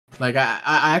I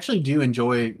actually do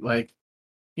enjoy like,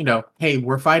 hey,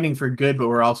 we're fighting for good, but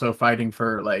we're also fighting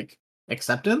for like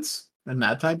acceptance and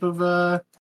that type of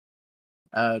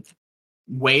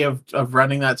way of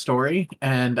running that story.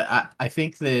 And I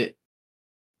think that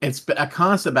it's a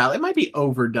constant battle. It might be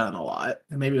overdone a lot,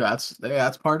 and maybe that's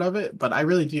part of it. But I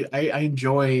really do. I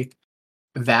enjoy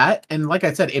that, and like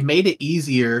I said, it made it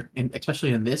easier, and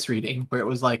especially in this reading, where it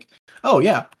was like, oh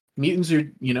yeah, mutants are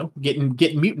getting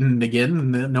mutant again,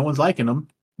 and no one's liking them,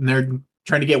 and they're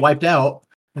trying to get wiped out,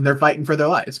 and they're fighting for their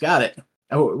lives. Got it.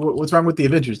 Oh, what's wrong with the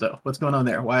Avengers though? What's going on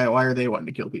there? Why are they wanting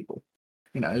to kill people?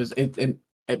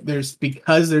 There's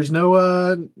because there's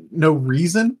no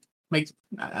reason. I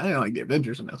don't like the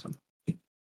Avengers in this one.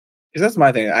 Because that's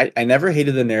my thing. I never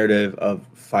hated the narrative of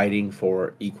fighting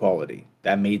for equality.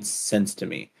 That made sense to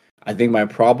me. I think my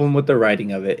problem with the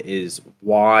writing of it is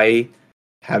why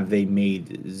have they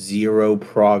made zero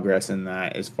progress in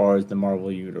that as far as the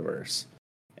Marvel Universe?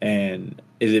 And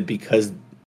is it because,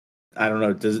 I don't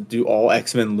know, do all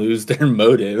X-Men lose their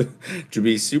motive to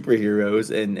be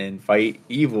superheroes and fight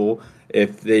evil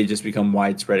if they just become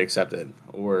widespread accepted?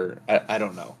 Or I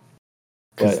don't know.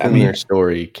 Because their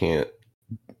story can't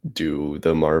do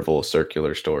the Marvel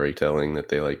circular storytelling that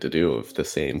they like to do of the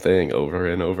same thing over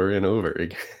and over and over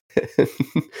again.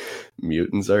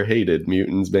 Mutants are hated.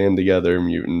 Mutants band together.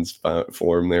 Mutants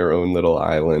form their own little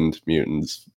island.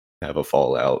 Mutants have a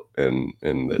fallout, and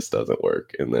this doesn't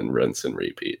work, and then rinse and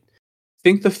repeat. I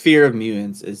think the fear of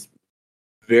mutants is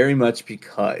very much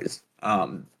because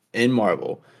in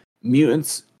Marvel,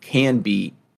 mutants can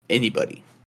be anybody.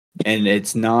 And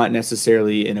it's not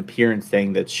necessarily an appearance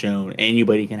thing that's shown.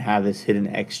 Anybody can have this hidden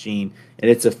X gene,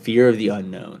 and it's a fear of the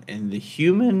unknown. And the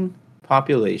human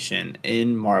population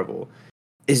in Marvel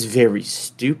is very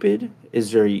stupid,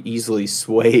 is very easily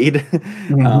swayed,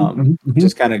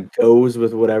 just kind of goes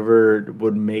with whatever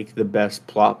would make the best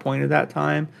plot point at that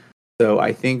time. So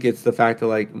I think it's the fact that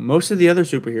like most of the other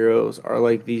superheroes are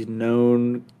like these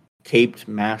known caped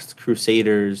masked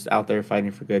crusaders out there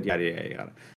fighting for good, yada yada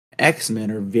yada. X-Men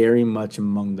are very much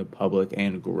among the public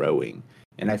and growing.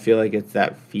 And I feel like it's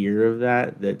that fear of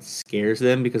that scares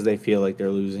them because they feel like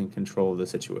they're losing control of the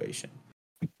situation.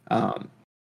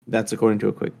 That's according to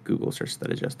a quick Google search that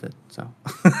I just did. So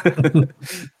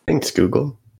Thanks,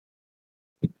 Google.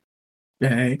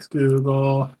 Thanks,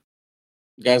 Google.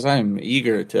 Guys, I'm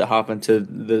eager to hop into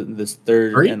this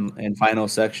third and final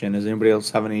section. Does anybody else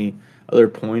have any other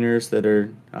pointers that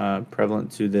are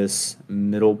prevalent to this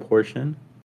middle portion?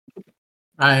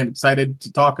 I'm excited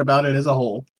to talk about it as a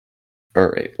whole. All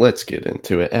right, let's get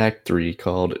into it. Act 3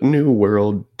 called New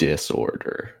World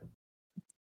Disorder.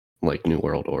 Like New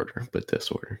World Order, but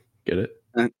disorder. Get it?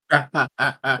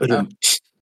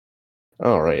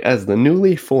 All right, as the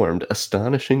newly formed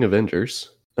Astonishing Avengers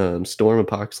storm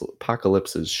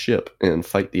Apocalypse's ship and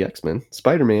fight the X-Men,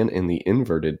 Spider-Man and the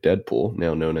inverted Deadpool,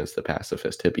 now known as the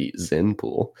pacifist hippie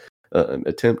Zenpool,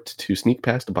 attempt to sneak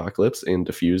past Apocalypse and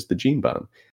defuse the gene bomb.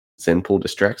 Zenpool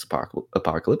distracts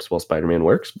Apocalypse while Spider-Man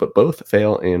works, but both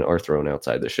fail and are thrown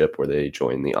outside the ship where they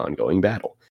join the ongoing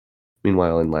battle.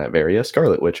 Meanwhile, in Latveria,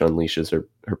 Scarlet Witch unleashes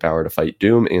her power to fight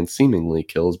Doom and seemingly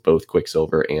kills both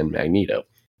Quicksilver and Magneto,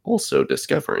 also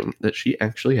discovering that she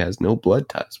actually has no blood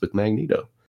ties with Magneto.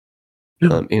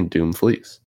 And Doom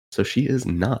flees. So she is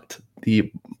not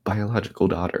the biological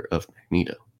daughter of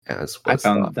Magneto, as was I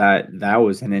found that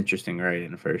was an interesting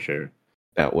writing for sure.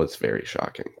 That was very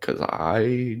shocking, because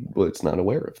I was not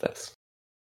aware of this.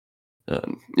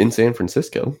 In San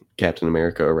Francisco, Captain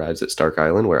America arrives at Stark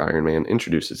Island, where Iron Man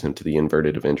introduces him to the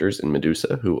inverted Avengers and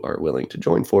Medusa, who are willing to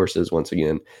join forces once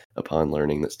again upon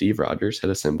learning that Steve Rogers had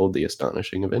assembled the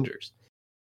Astonishing Avengers.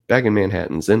 Back in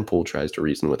Manhattan, Zenpool tries to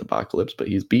reason with Apocalypse, but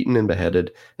he's beaten and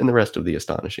beheaded, and the rest of the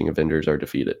Astonishing Avengers are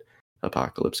defeated.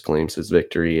 Apocalypse claims his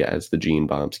victory as the gene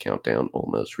bomb's countdown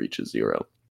almost reaches 0.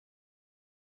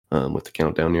 With the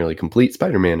countdown nearly complete,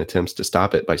 Spider-Man attempts to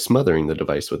stop it by smothering the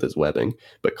device with his webbing,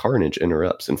 but Carnage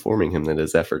interrupts, informing him that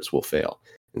his efforts will fail.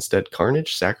 Instead,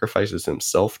 Carnage sacrifices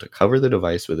himself to cover the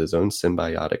device with his own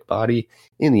symbiotic body,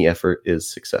 and the effort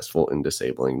is successful in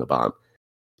disabling the bomb.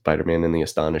 Spider-Man and the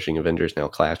Astonishing Avengers now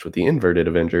clash with the inverted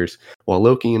Avengers, while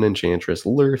Loki and Enchantress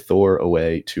lure Thor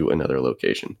away to another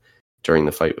location. During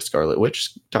the fight with Scarlet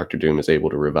Witch, Dr. Doom is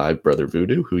able to revive Brother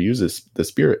Voodoo, who uses the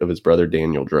spirit of his brother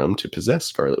Daniel Drum to possess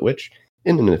Scarlet Witch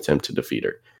in an attempt to defeat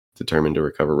her. Determined to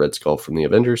recover Red Skull from the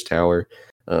Avengers Tower,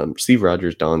 Steve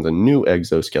Rogers dons a new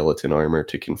exoskeleton armor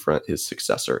to confront his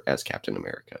successor as Captain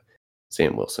America,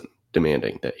 Sam Wilson,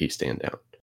 demanding that he stand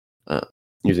down.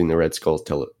 Using the Red Skull's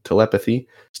telepathy,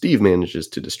 Steve manages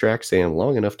to distract Sam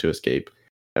long enough to escape.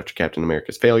 After Captain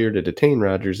America's failure to detain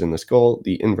Rogers in the Skull,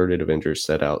 the inverted Avengers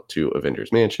set out to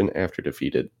Avengers Mansion after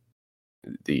defeating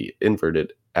the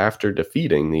inverted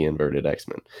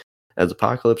X-Men. As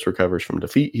Apocalypse recovers from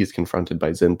defeat, he's confronted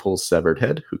by Zenpool's severed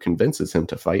head, who convinces him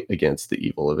to fight against the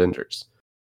evil Avengers.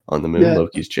 On the moon,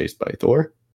 Loki's chased by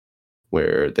Thor,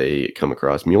 where they come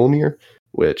across Mjolnir,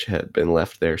 which had been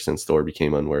left there since Thor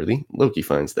became unworthy. Loki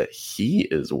finds that he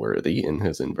is worthy in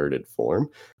his inverted form,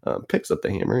 picks up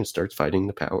the hammer, and starts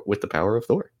fighting with the power of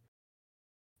Thor.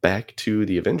 Back to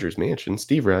the Avengers mansion,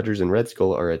 Steve Rogers and Red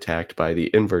Skull are attacked by the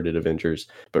inverted Avengers,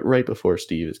 but right before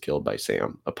Steve is killed by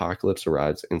Sam, Apocalypse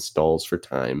arrives and stalls for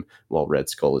time while Red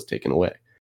Skull is taken away.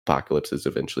 Apocalypse is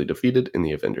eventually defeated, and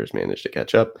the Avengers manage to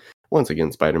catch up. Once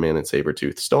again, Spider-Man and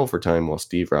Sabretooth stall for time while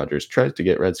Steve Rogers tries to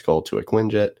get Red Skull to a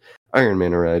Quinjet. Iron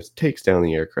Man arrives, takes down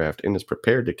the aircraft, and is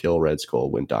prepared to kill Red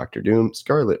Skull when Doctor Doom,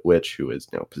 Scarlet Witch, who is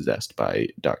now possessed by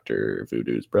Dr.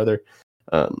 Voodoo's brother,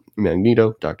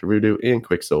 Magneto, Dr. Voodoo, and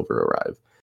Quicksilver arrive.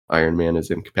 Iron Man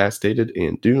is incapacitated,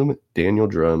 and Doom, Daniel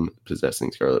Drum,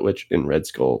 possessing Scarlet Witch, and Red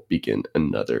Skull begin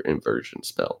another inversion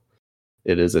spell.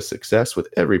 It is a success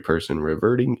with every person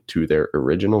reverting to their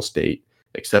original state,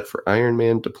 except for Iron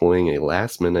Man deploying a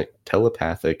last-minute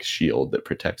telepathic shield that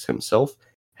protects himself,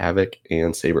 Havoc,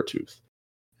 and Sabretooth.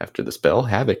 After the spell,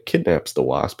 Havoc kidnaps the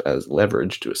Wasp as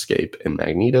leverage to escape, and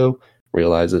Magneto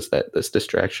realizes that this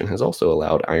distraction has also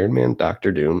allowed Iron Man,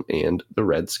 Doctor Doom, and the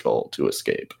Red Skull to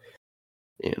escape.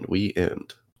 And we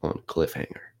end on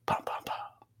cliffhanger. Bum, bum, bum.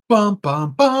 Bum,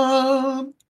 bum,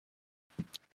 bum.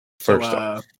 First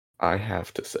off, I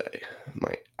have to say,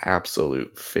 my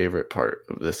absolute favorite part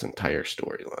of this entire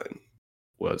storyline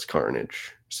was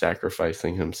Carnage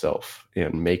sacrificing himself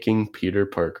and making Peter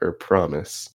Parker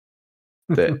promise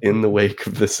that in the wake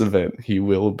of this event, he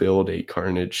will build a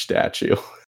Carnage statue.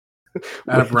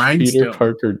 Out of rhinestone. Peter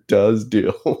Parker does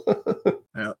do.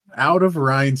 Out of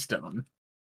rhinestone.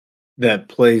 That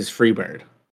plays Freebird.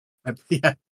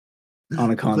 Yeah.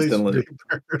 On a constant loop.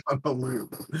 Freebird on a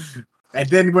loop. And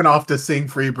then went off to sing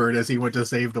Freebird as he went to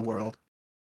save the world.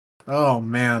 Oh,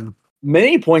 man.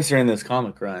 Many points during this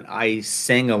comic run, I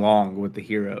sang along with the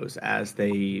heroes as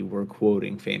they were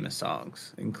quoting famous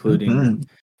songs, including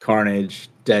Carnage,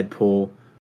 Deadpool.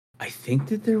 I think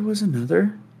that there was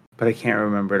another, but I can't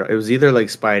remember. It was either like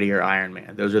Spidey or Iron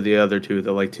Man. Those are the other two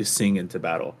that like to sing into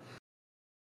battle.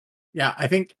 Yeah, I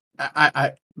think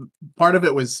I part of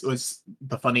it was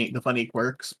the funny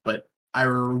quirks, but I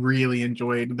really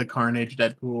enjoyed the Carnage,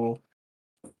 Deadpool,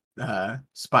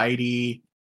 Spidey,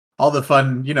 all the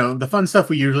fun, the fun stuff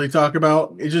we usually talk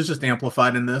about. It's just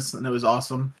amplified in this, and it was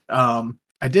awesome.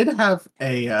 I did have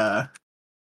a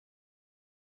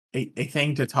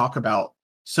thing to talk about.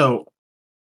 So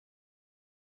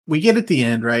we get at the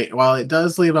end, right? While it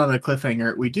does leave on a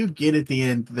cliffhanger, we do get at the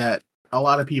end that a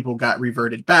lot of people got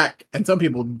reverted back, and some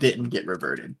people didn't get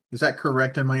reverted. Is that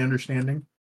correct in my understanding?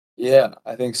 Yeah,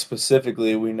 I think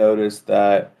specifically we noticed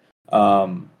that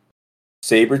Sabretooth,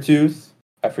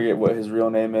 I forget what his real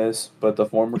name is, but the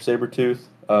former Sabretooth,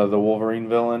 the Wolverine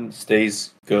villain,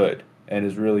 stays good and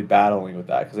is really battling with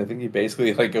that because I think he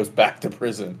basically goes back to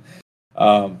prison.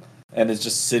 And is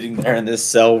just sitting there in this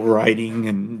cell writing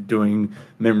and doing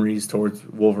memories towards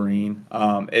Wolverine.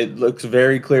 It looks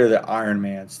very clear that Iron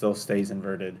Man still stays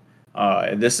inverted.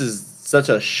 And this is such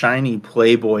a shiny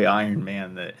Playboy Iron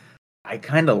Man that I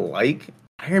kind of like.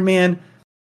 Iron Man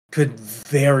could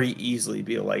very easily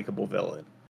be a likable villain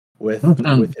with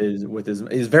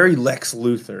his very Lex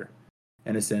Luthor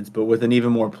in a sense, but with an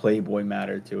even more Playboy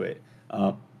matter to it.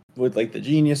 With the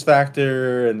genius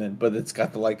factor, but it's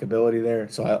got the likability there,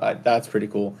 so I that's pretty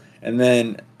cool. And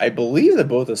then I believe that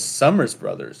both the Summers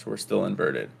brothers were still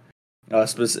inverted,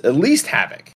 at least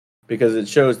Havoc, because it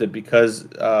shows that because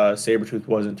Sabretooth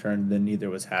wasn't turned, then neither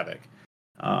was Havoc.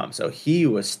 So he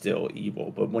was still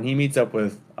evil, but when he meets up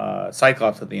with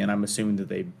Cyclops at the end, I'm assuming that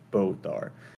they both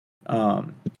are.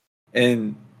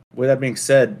 And with that being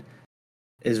said,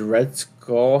 is Red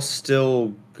Skull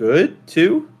still good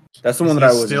too? That's the one that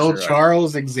I was still sure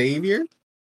Charles Xavier.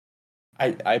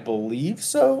 I believe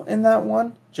so in that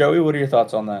one. Joey, what are your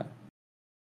thoughts on that?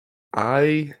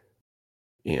 I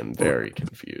am very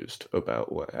confused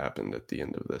about what happened at the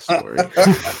end of this story.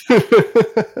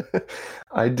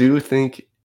 I do think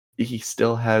he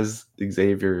still has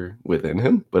Xavier within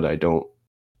him, but I don't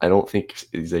think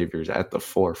Xavier's at the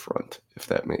forefront, if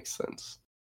that makes sense.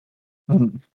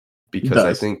 Because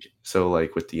I think so,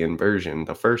 with the inversion,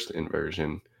 the first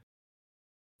inversion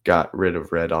got rid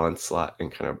of Red Onslaught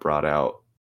and kind of brought out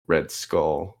Red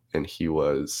Skull, and he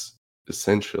was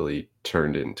essentially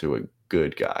turned into a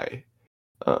good guy.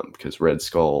 Because Red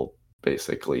Skull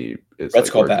basically is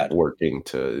working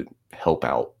to help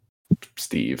out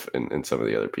Steve and some of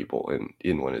the other people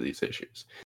in one of these issues.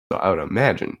 So I would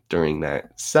imagine during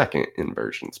that second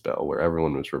inversion spell where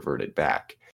everyone was reverted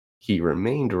back, he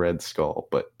remained Red Skull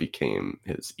but became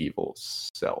his evil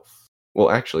self. Well,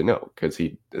 actually, no, because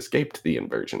he escaped the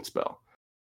inversion spell.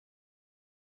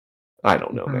 I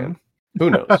don't know, man. Who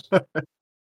knows?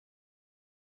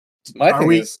 My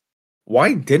thing is,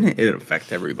 why didn't it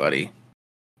affect everybody?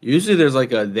 Usually there's like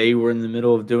they were in the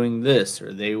middle of doing this,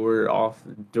 or they were off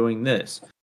doing this.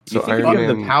 Do you So think if Iron you have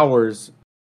the Man- powers...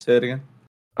 Say it again?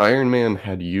 Iron Man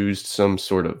had used some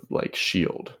sort of like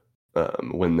shield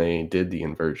when they did the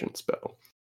inversion spell.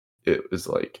 It was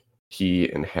like he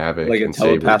and Havoc Like a and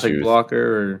telepathic Sabretooth.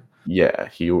 blocker? Or... Yeah,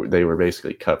 they were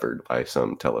basically covered by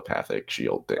some telepathic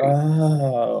shield thing.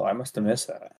 Oh, I must have missed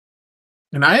that.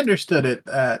 And I understood it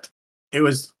that it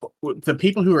was the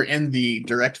people who were in the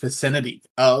direct vicinity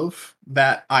of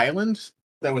that island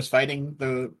that was fighting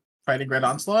Red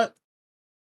Onslaught.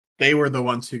 They were the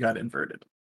ones who got inverted.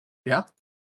 Yeah.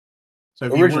 So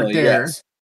if you weren't there, yes.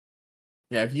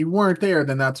 yeah, if you weren't there,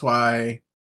 then that's why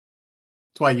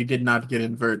you did not get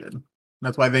inverted.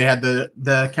 That's why they had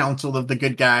the council of the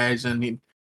good guys, and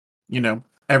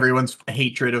everyone's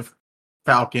hatred of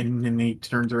Falcon, and he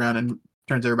turns around and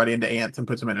turns everybody into ants and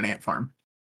puts them in an ant farm.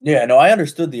 Yeah, no, I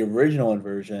understood the original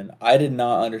inversion. I did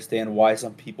not understand why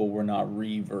some people were not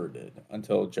reverted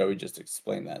until Joey just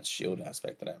explained that shield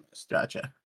aspect that I missed.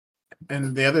 Gotcha.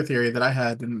 And the other theory that I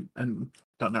had, and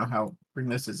don't know how bring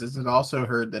this is it also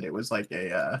heard that it was like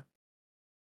a,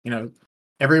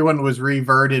 everyone was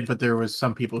reverted, but there was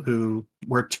some people who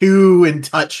were too in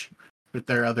touch with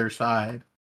their other side.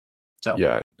 So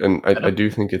yeah, and I do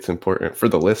think it's important for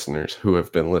the listeners who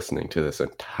have been listening to this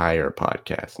entire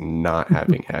podcast, not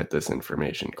having had this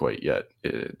information quite yet.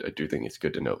 I do think it's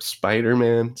good to know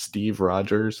Spider-Man, Steve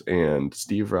Rogers, and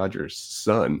Steve Rogers'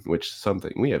 son, which is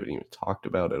something we haven't even talked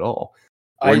about at all.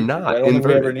 We're not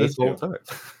inverted this whole time.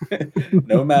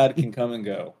 Nomad can come and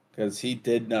go because he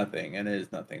did nothing, and it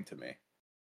is nothing to me.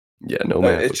 Yeah,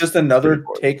 Nomad. It's just another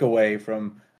takeaway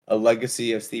from a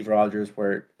legacy of Steve Rogers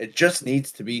where it just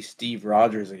needs to be Steve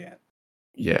Rogers again.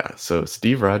 Yeah, so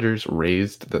Steve Rogers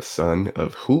raised the son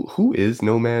of who is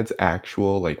Nomad's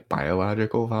actual like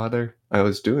biological father? I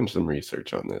was doing some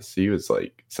research on this. He was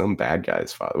like some bad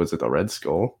guy's father. Was it the Red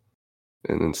Skull?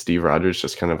 And then Steve Rogers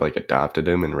just kind of like adopted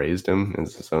him and raised him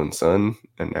as his own son,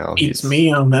 and now he's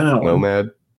me on that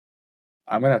Nomad.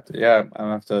 I'm gonna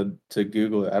have to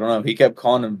Google it. I don't know. He kept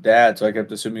calling him dad, so I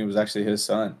kept assuming it was actually his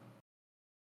son.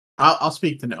 I'll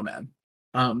speak to Nomad.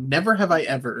 Never have I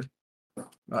ever,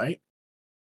 right,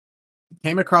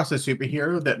 came across a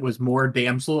superhero that was more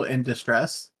damsel in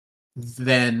distress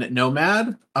than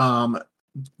Nomad.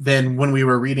 Than when we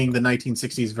were reading the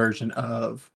 1960s version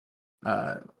of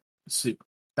Soup.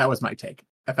 That was my take.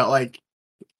 I felt like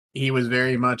he was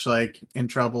very much like in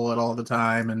trouble at all the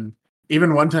time, and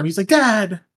even one time he's like,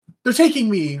 "Dad, they're taking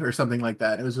me," or something like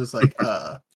that. It was just like,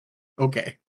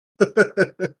 okay.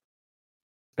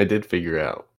 I did figure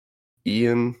out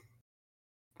Ian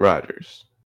Rogers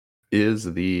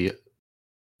is the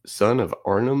son of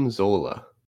Arnim Zola.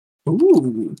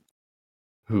 Ooh.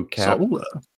 Who Cap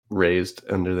raised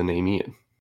under the name Ian.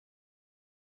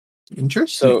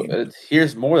 Interesting. So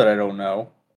here's more that I don't know.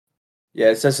 Yeah,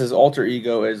 it says his alter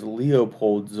ego is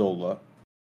Leopold Zola.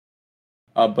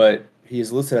 But he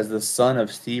is listed as the son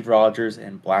of Steve Rogers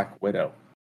and Black Widow.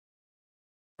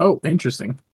 Oh,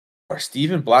 interesting. Are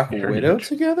Steve and Black Widow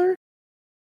together?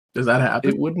 Does that happen?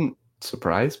 It wouldn't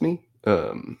surprise me.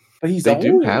 But they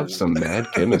do have some mad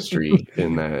chemistry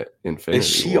in that Infinity Is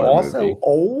she War also movie.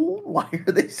 old? Why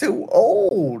are they so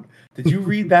old? Did you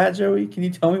read that, Joey? Can you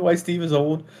tell me why Steve is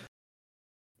old?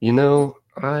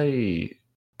 I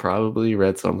probably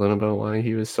read something about why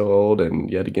he was so old and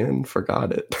yet again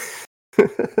forgot it.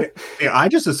 Yeah, I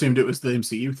just assumed it was the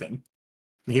MCU thing.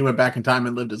 He went back in time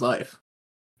and lived his life.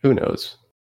 Who knows?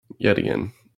 Yet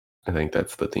again, I think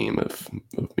that's the theme of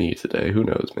me today. Who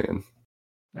knows, man?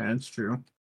 That's true.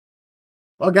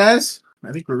 Well, guys,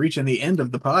 I think we're reaching the end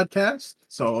of the podcast.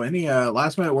 So any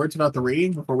last minute words about the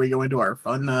rating before we go into our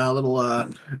fun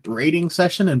little rating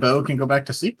session and Bo can go back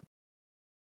to sleep?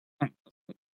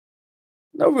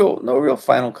 No real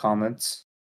final comments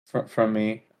from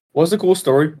me. Was a cool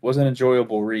story. Was an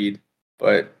enjoyable read,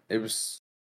 but it was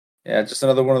just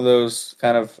another one of those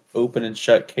kind of open and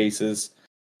shut cases.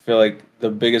 I feel like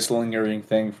the biggest lingering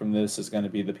thing from this is going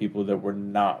to be the people that were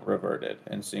not reverted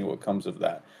and seeing what comes of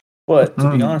that. But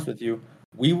to be honest with you,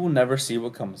 we will never see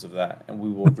what comes of that, and we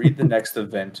will read the next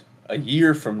event a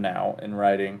year from now in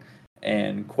writing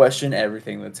and question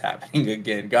everything that's happening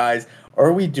again. Guys,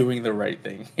 are we doing the right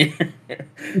thing here?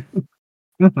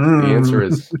 The answer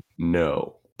is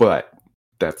no. But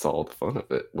that's all the fun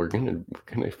of it. We're gonna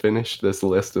finish this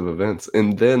list of events,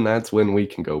 and then that's when we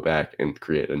can go back and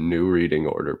create a new reading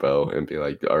order, Bo, and be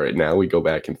like, all right, now we go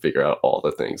back and figure out all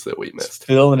the things that we missed.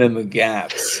 Filling in the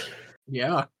gaps.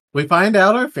 Yeah. We find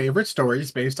out our favorite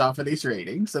stories based off of these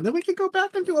ratings, and then we can go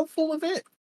back and do a full event,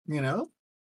 you know?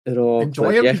 It'll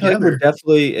Enjoy click. them I feel like we're together.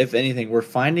 definitely, if anything, we're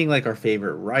finding like our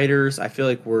favorite writers. I feel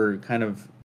like we're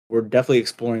definitely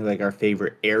exploring like our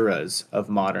favorite eras of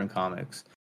modern comics,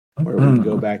 where we can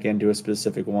go back into a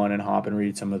specific one and hop and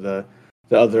read some of the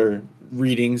other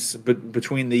readings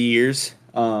between the years.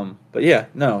 But yeah,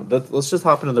 no, let's just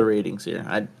hop into the ratings here.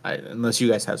 I unless you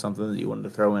guys have something that you wanted to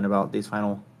throw in about these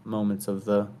final moments of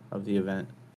the event.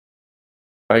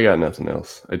 I got nothing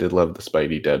else. I did love the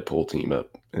Spidey Deadpool team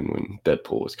up, and when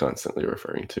Deadpool was constantly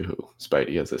referring to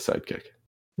Spidey as his sidekick.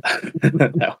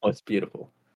 That was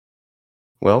beautiful.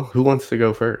 Well, who wants to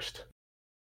go first?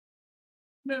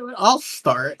 I'll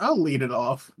start. I'll lead it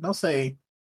off. I'll say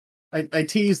I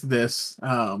teased this,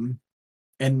 and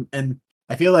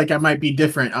I feel like I might be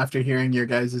different after hearing your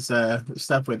guys'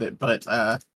 stuff with it, but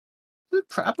it's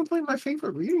probably my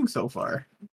favorite reading so far.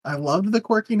 I loved the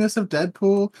quirkiness of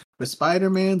Deadpool, the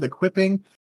Spider-Man, the quipping.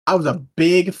 I was a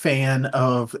big fan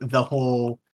of the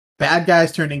whole bad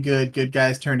guys turning good, good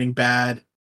guys turning bad,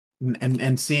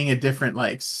 and seeing a different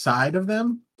like side of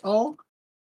them all.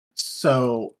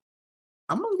 So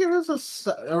I'm gonna give us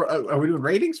are we doing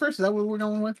ratings first? Is that what we're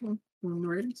going with? The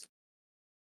ratings?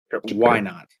 Why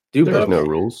not? Do There's both. no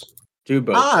rules. Do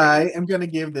both. I am gonna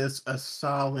give this a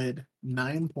solid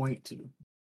 9.2.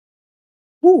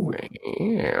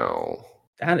 Wow.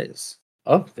 That is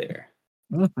up there.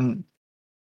 Mm-hmm.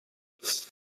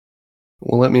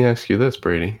 Well, let me ask you this,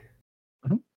 Brady.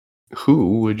 Mhm.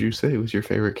 Who would you say was your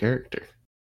favorite character?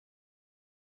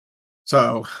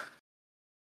 So,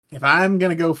 if I'm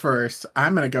gonna go first,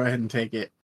 I'm gonna go ahead and take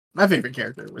it. My favorite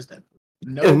character was Deadpool.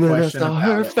 No and then I question saw about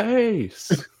her it.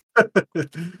 face.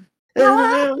 And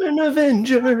I'm an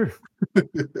Avenger.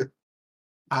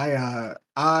 I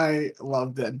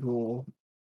love Deadpool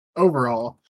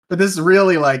overall, but this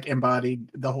really like embodied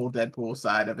the whole Deadpool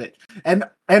side of it. And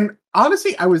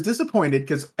honestly, I was disappointed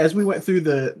because as we went through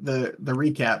the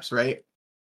recaps, right?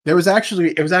 It was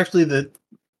actually the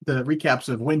recaps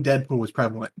of when Deadpool was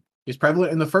prevalent. He's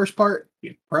prevalent in the first part,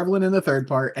 he's prevalent in the third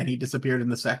part, and he disappeared in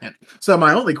the second. So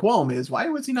my only qualm is why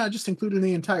was he not just included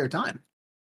the entire time?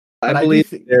 I believe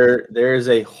there is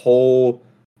a whole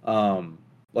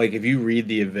like if you read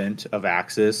the event of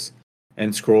Axis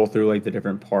and scroll through like the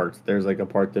different parts, there's like a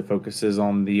part that focuses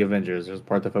on the Avengers, there's a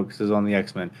part that focuses on the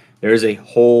X-Men. There is a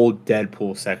whole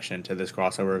Deadpool section to this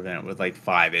crossover event with like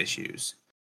 5 issues.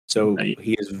 So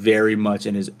he is very much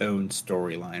in his own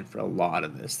storyline for a lot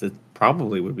of this. That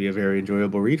probably would be a very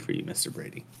enjoyable read for you, Mr.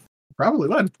 Brady. Probably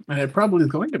would, and it probably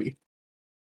is going to be.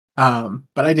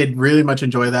 But I did really much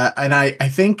enjoy that, and I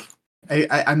think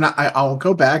I'll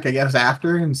go back, I guess,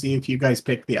 after and see if you guys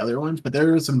pick the other ones. But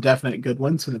there are some definite good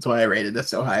ones, and that's why I rated this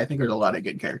so high. I think there's a lot of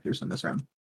good characters in this round.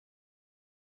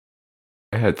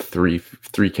 I had three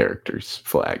characters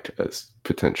flagged as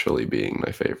potentially being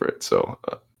my favorite, so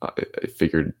I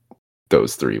figured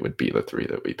those 3 would be the 3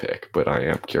 that we pick. But I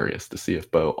am curious to see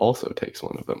if Bo also takes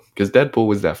one of them, because Deadpool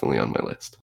was definitely on my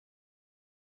list.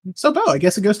 So, Bo, I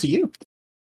guess it goes to you.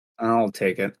 I'll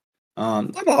take it. I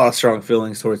have a lot of strong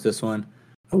feelings towards this one.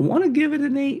 I want to give it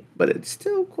an 8, but it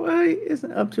still quite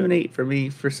isn't up to an 8 for me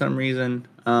for some reason.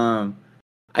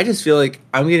 I just feel like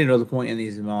I'm getting to the point in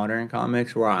these modern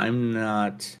comics where I'm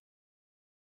not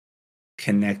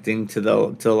connecting to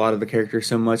a lot of the characters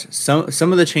so much. Some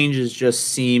of the changes just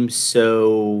seem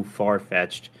so far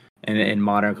fetched in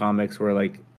modern comics where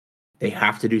like they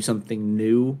have to do something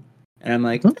new, and I'm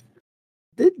like,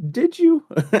 did you?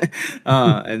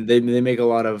 And they make a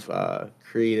lot of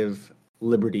creative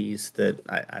liberties that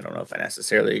I don't know if I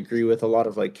necessarily agree with. A lot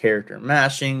of like character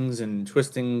mashings and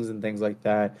twistings and things like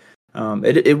that.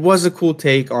 It was a cool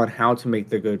take on how to make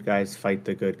the good guys fight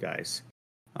the good guys.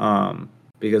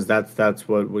 Because that's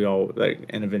what we all like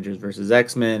in Avengers versus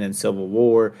X-Men and Civil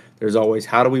War. There's always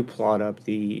how do we plot up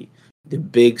the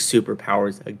big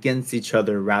superpowers against each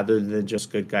other rather than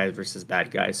just good guys versus bad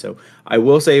guys. So I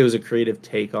will say it was a creative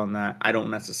take on that. I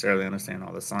don't necessarily understand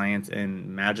all the science and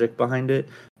magic behind it,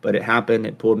 but it happened.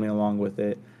 It pulled me along with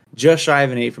it. Just shy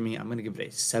of an 8 for me. I'm going to give it a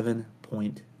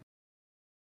 7.0.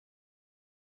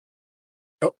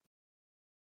 Oh,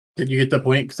 did you get the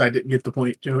point? Because I didn't get the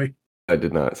point, Joey. I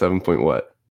did not. 7 point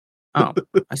what? Oh,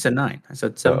 I said 9. I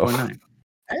said 7.9.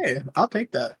 Hey, I'll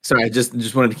take that. Sorry, I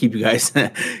just wanted to keep you guys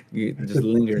just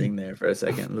lingering there for a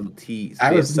second. A little tease.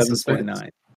 I was 7.9.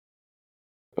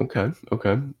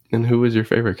 Okay. And who was your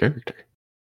favorite character?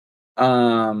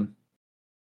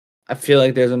 I feel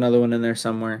like there's another one in there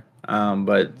somewhere.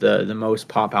 But the most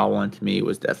pop out one to me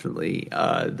was definitely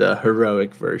the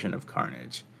heroic version of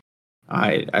Carnage.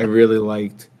 I really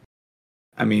liked.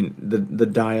 I mean, the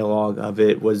dialogue of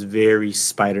it was very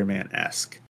Spider-Man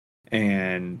esque,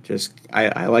 and just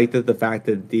I liked the fact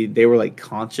that they were like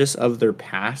conscious of their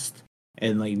past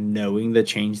and like knowing the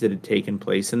change that had taken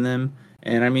place in them.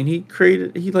 And I mean, he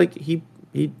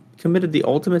committed the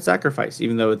ultimate sacrifice,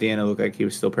 even though at the end it looked like he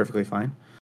was still perfectly fine.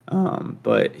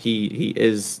 But he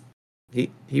was a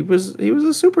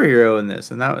superhero in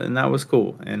this, and that was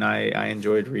cool, and I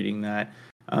enjoyed reading that.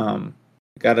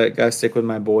 Gotta stick with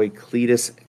my boy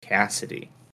Cletus Cassidy.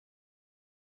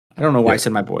 I don't know why I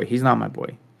said my boy. He's not my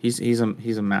boy. He's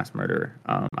a mass murderer.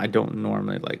 I don't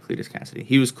normally like Cletus Cassidy.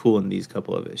 He was cool in these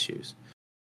couple of issues.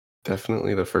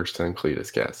 Definitely the first time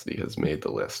Cletus Cassidy has made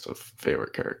the list of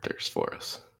favorite characters for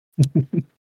us.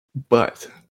 But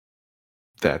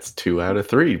that's 2 out of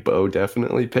 3. Bo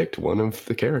definitely picked one of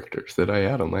the characters that I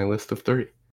had on my list of 3.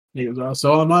 He was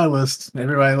also on my list.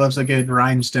 Everybody loves a good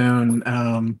rhinestone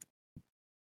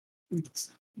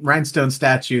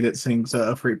statue that sings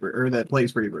Freebird, or that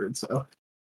plays Freebird. So,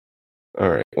 all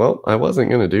right. Well, I wasn't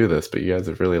going to do this, but you guys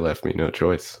have really left me no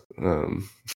choice.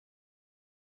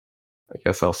 I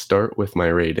guess I'll start with my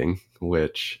rating,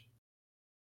 which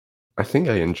I think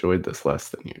I enjoyed this less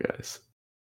than you guys.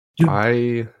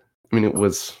 I mean, it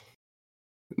was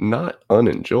not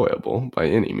unenjoyable by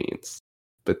any means,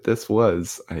 but this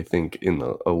was, I think, in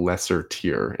a lesser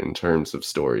tier in terms of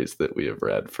stories that we have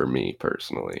read for me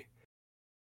personally.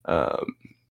 I'm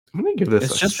going to give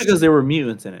this. It's just because there were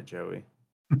mutants in it, Joey.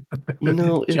 You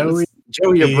know, Joey,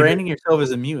 you're branding yourself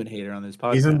as a mutant hater on this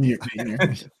podcast. He's a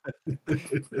mutant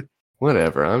hater.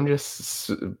 Whatever. I'm just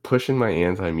pushing my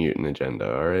anti-mutant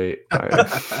agenda. All right.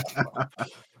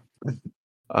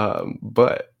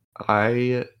 But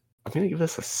I'm gonna give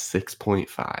this a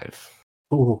 6.5.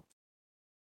 Ooh,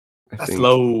 that's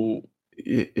low.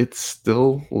 It's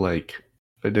still like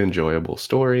an enjoyable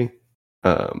story.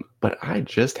 But I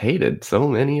just hated so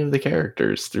many of the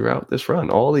characters throughout this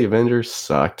run. All the Avengers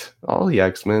sucked. All the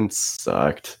X-Men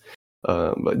sucked.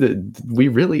 But we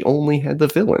really only had the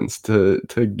villains to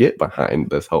get behind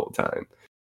this whole time.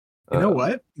 You know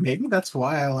what? Maybe that's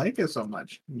why I like it so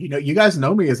much. You know, you guys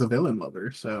know me as a villain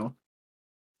lover, so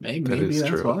maybe that's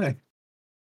true. Why.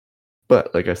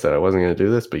 But like I said, I wasn't going to do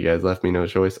this, but you guys left me no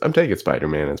choice. I'm taking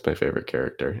Spider-Man as my favorite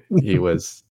character. He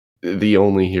was the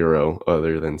only hero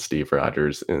other than Steve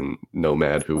Rogers in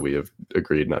Nomad, who we have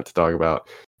agreed not to talk about,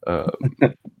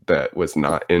 that was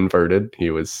not inverted. He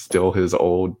was still his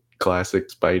old classic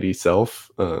Spidey self,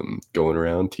 going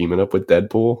around teaming up with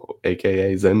Deadpool,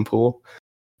 aka Zenpool,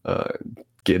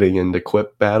 getting into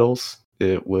quip battles.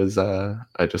 It was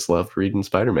I just loved reading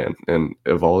Spider-Man, and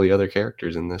of all the other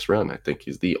characters in this run, I think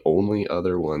he's the only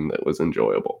other one that was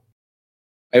enjoyable.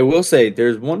 I will say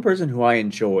there's one person who I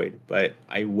enjoyed, but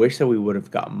I wish that we would have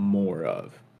got more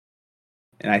of.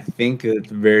 And I think that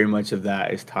very much of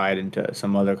that is tied into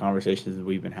some other conversations that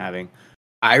we've been having.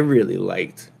 I really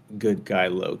liked good guy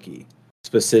Loki,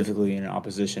 specifically in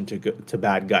opposition to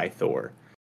bad guy Thor.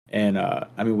 And I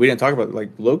mean, we didn't talk about like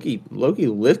Loki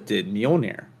lifted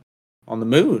Mjolnir on the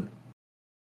moon,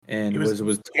 and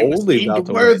was totally about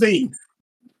to worthy.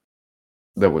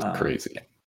 That was crazy.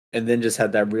 And then just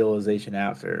had that realization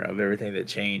after of everything that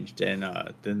changed, and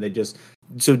then they just.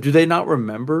 So, do they not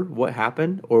remember what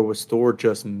happened, or was Thor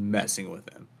just messing with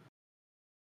him?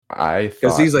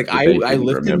 Because he's like, I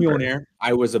lifted Mjolnir.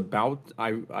 I was about.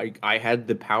 I had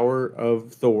the power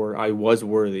of Thor. I was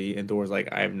worthy, and Thor's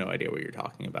like, I have no idea what you're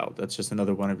talking about. That's just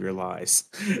another one of your lies.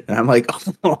 And I'm like,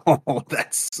 oh,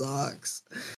 that sucks.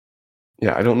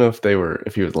 Yeah, I don't know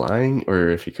if he was lying or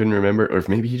if he couldn't remember, or if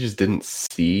maybe he just didn't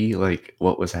see like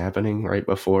what was happening right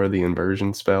before the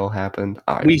inversion spell happened.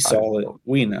 We saw it.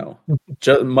 We know.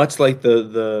 Just, much like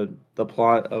the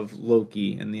plot of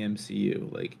Loki in the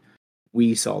MCU, like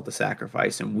we saw the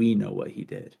sacrifice and we know what he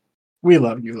did. We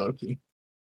love you, Loki.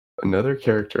 Another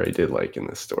character I did like in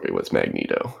this story was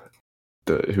Magneto,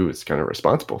 who was kind of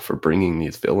responsible for bringing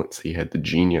these villains. He had the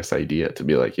genius idea to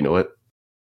be like, you know what,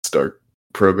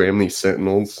 program these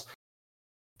Sentinels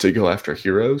to go after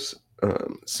heroes,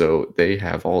 so they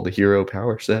have all the hero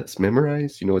power sets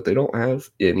memorized. You know what, they don't have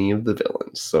any of the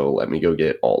villains, so let me go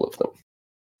get all of them.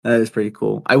 That is pretty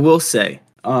cool. I will say,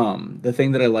 the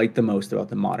thing that I like the most about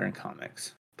the modern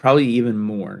comics, probably even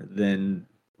more than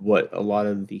what a lot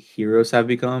of the heroes have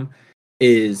become,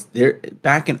 is there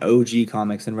back in OG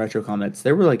comics and retro comics,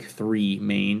 there were like 3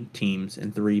 main teams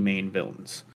and 3 main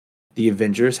villains. The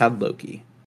Avengers had Loki,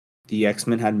 the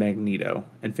X-Men had Magneto,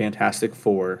 and Fantastic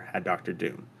Four had Doctor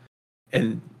Doom.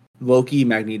 and Loki,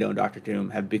 Magneto, and Doctor Doom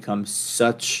have become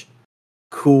such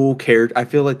cool character. I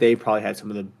feel like they probably had some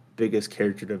of the biggest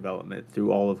character development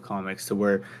through all of comics, to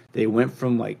where they went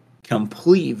from like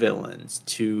complete villains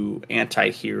to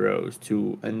anti-heroes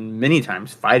to, and many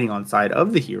times fighting on side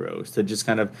of the heroes, to just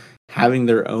kind of having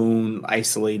their own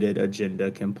isolated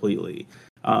agenda completely.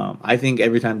 I think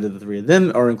every time the three of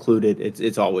them are included,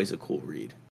 it's always a cool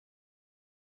read.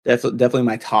 That's definitely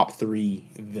my top 3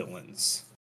 villains.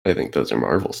 I think those are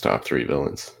Marvel's top 3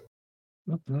 villains.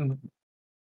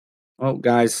 Well,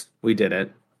 guys, we did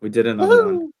it. We did another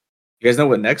one. You guys know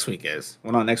what next week is?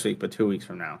 Well, not next week, but 2 weeks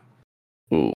from now.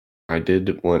 Ooh, I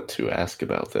did want to ask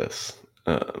about this.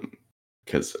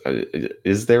 Because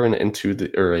is there an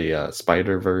a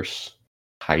Spider-Verse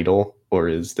title, or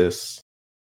is this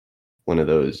one of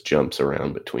those jumps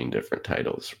around between different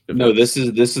titles? No, this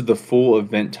is the full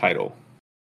event title.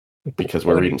 Because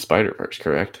we're reading Spider-Verse,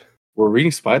 correct? We're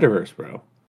reading Spider-Verse, bro.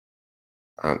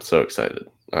 I'm so excited.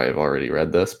 I have already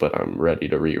read this, but I'm ready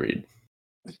to reread.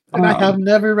 And I have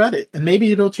never read it. And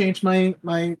maybe it'll change my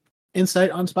insight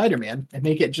on Spider-Man and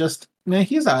make it just, man,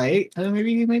 he's alright.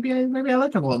 Maybe I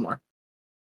like him a little more.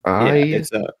 Go ahead.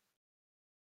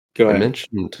 I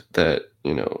mentioned that,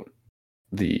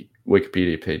 the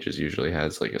Wikipedia pages usually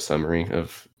has like a summary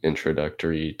of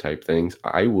introductory type things.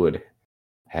 I would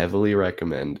heavily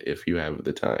recommend, if you have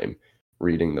the time,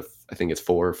 reading I think it's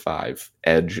 4 or 5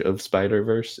 Edge of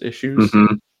Spider-Verse issues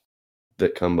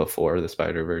that come before the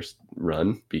Spider-Verse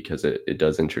run, because it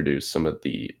does introduce some of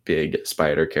the big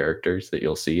Spider characters that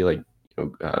you'll see, like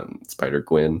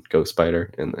Spider-Gwen, Ghost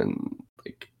Spider, and then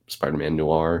like Spider-Man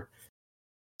Noir.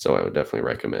 So I would definitely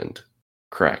recommend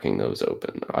cracking those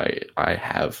open. I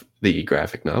have the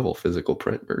graphic novel physical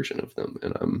print version of them,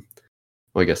 and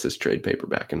I guess it's trade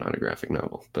paperback and not a graphic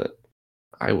novel, but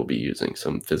I will be using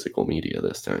some physical media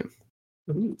this time.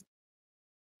 Ooh.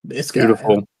 This guy.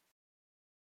 Beautiful.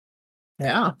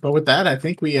 Yeah, but with that, I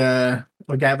think we have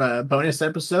a bonus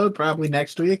episode probably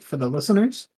next week for the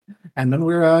listeners, and then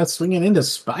we're swinging into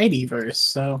Spideyverse.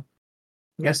 So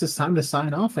I guess it's time to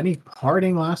sign off. Any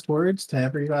parting last words to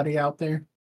everybody out there?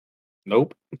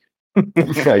 Nope.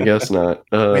 I guess not.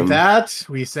 With that,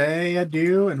 we say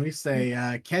adieu, and we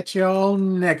say catch y'all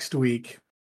next week.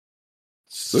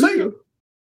 See you.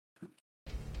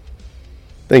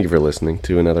 Thank you for listening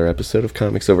to another episode of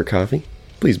Comics Over Coffee.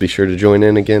 Please be sure to join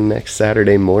in again next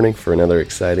Saturday morning for another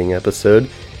exciting episode.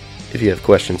 If you have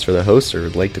questions for the host or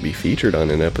would like to be featured on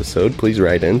an episode, please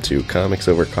write into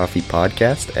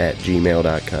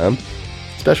comicsovercoffeepodcast@gmail.com.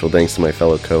 Special thanks to my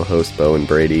fellow co-hosts Bo and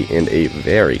Brady, and a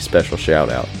very special shout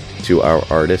out to our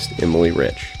artist Emily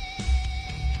Rich.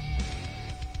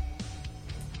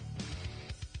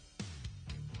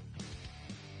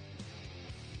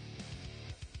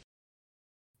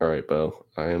 All right, Bo.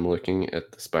 I am looking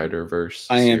at the Spider-Verse.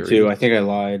 I am too. I think I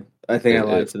lied. I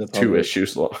lied to the public. 2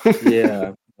 issues long.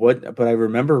 Yeah. What? But I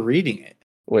remember reading it.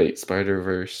 Wait,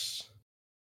 Spider-Verse.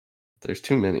 There's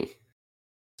too many.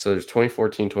 So there's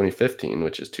 2014, 2015,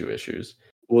 which is 2 issues.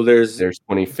 Well, there's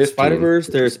 2015. Spider-Verse.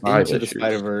 There's Into the issues.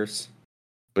 Spider-Verse.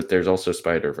 But there's also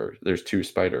Spider-Verse. There's 2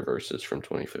 Spider-Verses from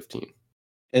 2015.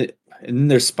 And then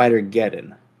there's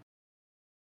Spider-Geddon.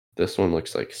 This one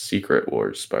looks like Secret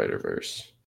Wars Spider-Verse.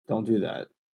 Don't do that.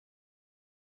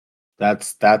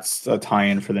 That's a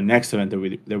tie-in for the next event that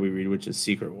we read, which is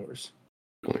Secret Wars.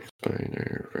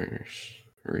 Spider-Verse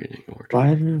reading order.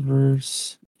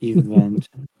 Spider-Verse event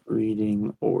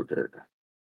reading order.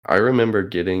 I remember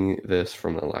getting this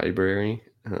from the library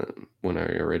when I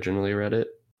originally read it.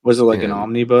 Was it like an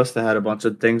omnibus that had a bunch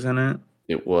of things in it?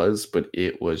 It was, but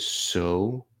it was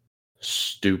so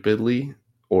stupidly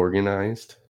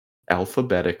organized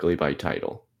alphabetically by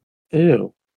title.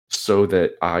 Ew. So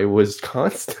that I was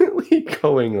constantly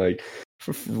going like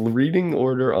reading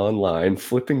order online,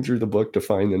 flipping through the book to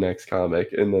find the next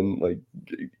comic, and then like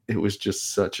it was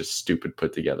just such a stupid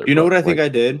put together. You know what I think I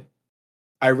did?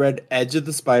 I read Edge of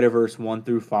the Spider-Verse 1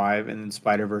 through 5, and then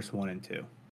Spider-Verse 1 and 2.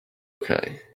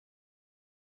 Okay.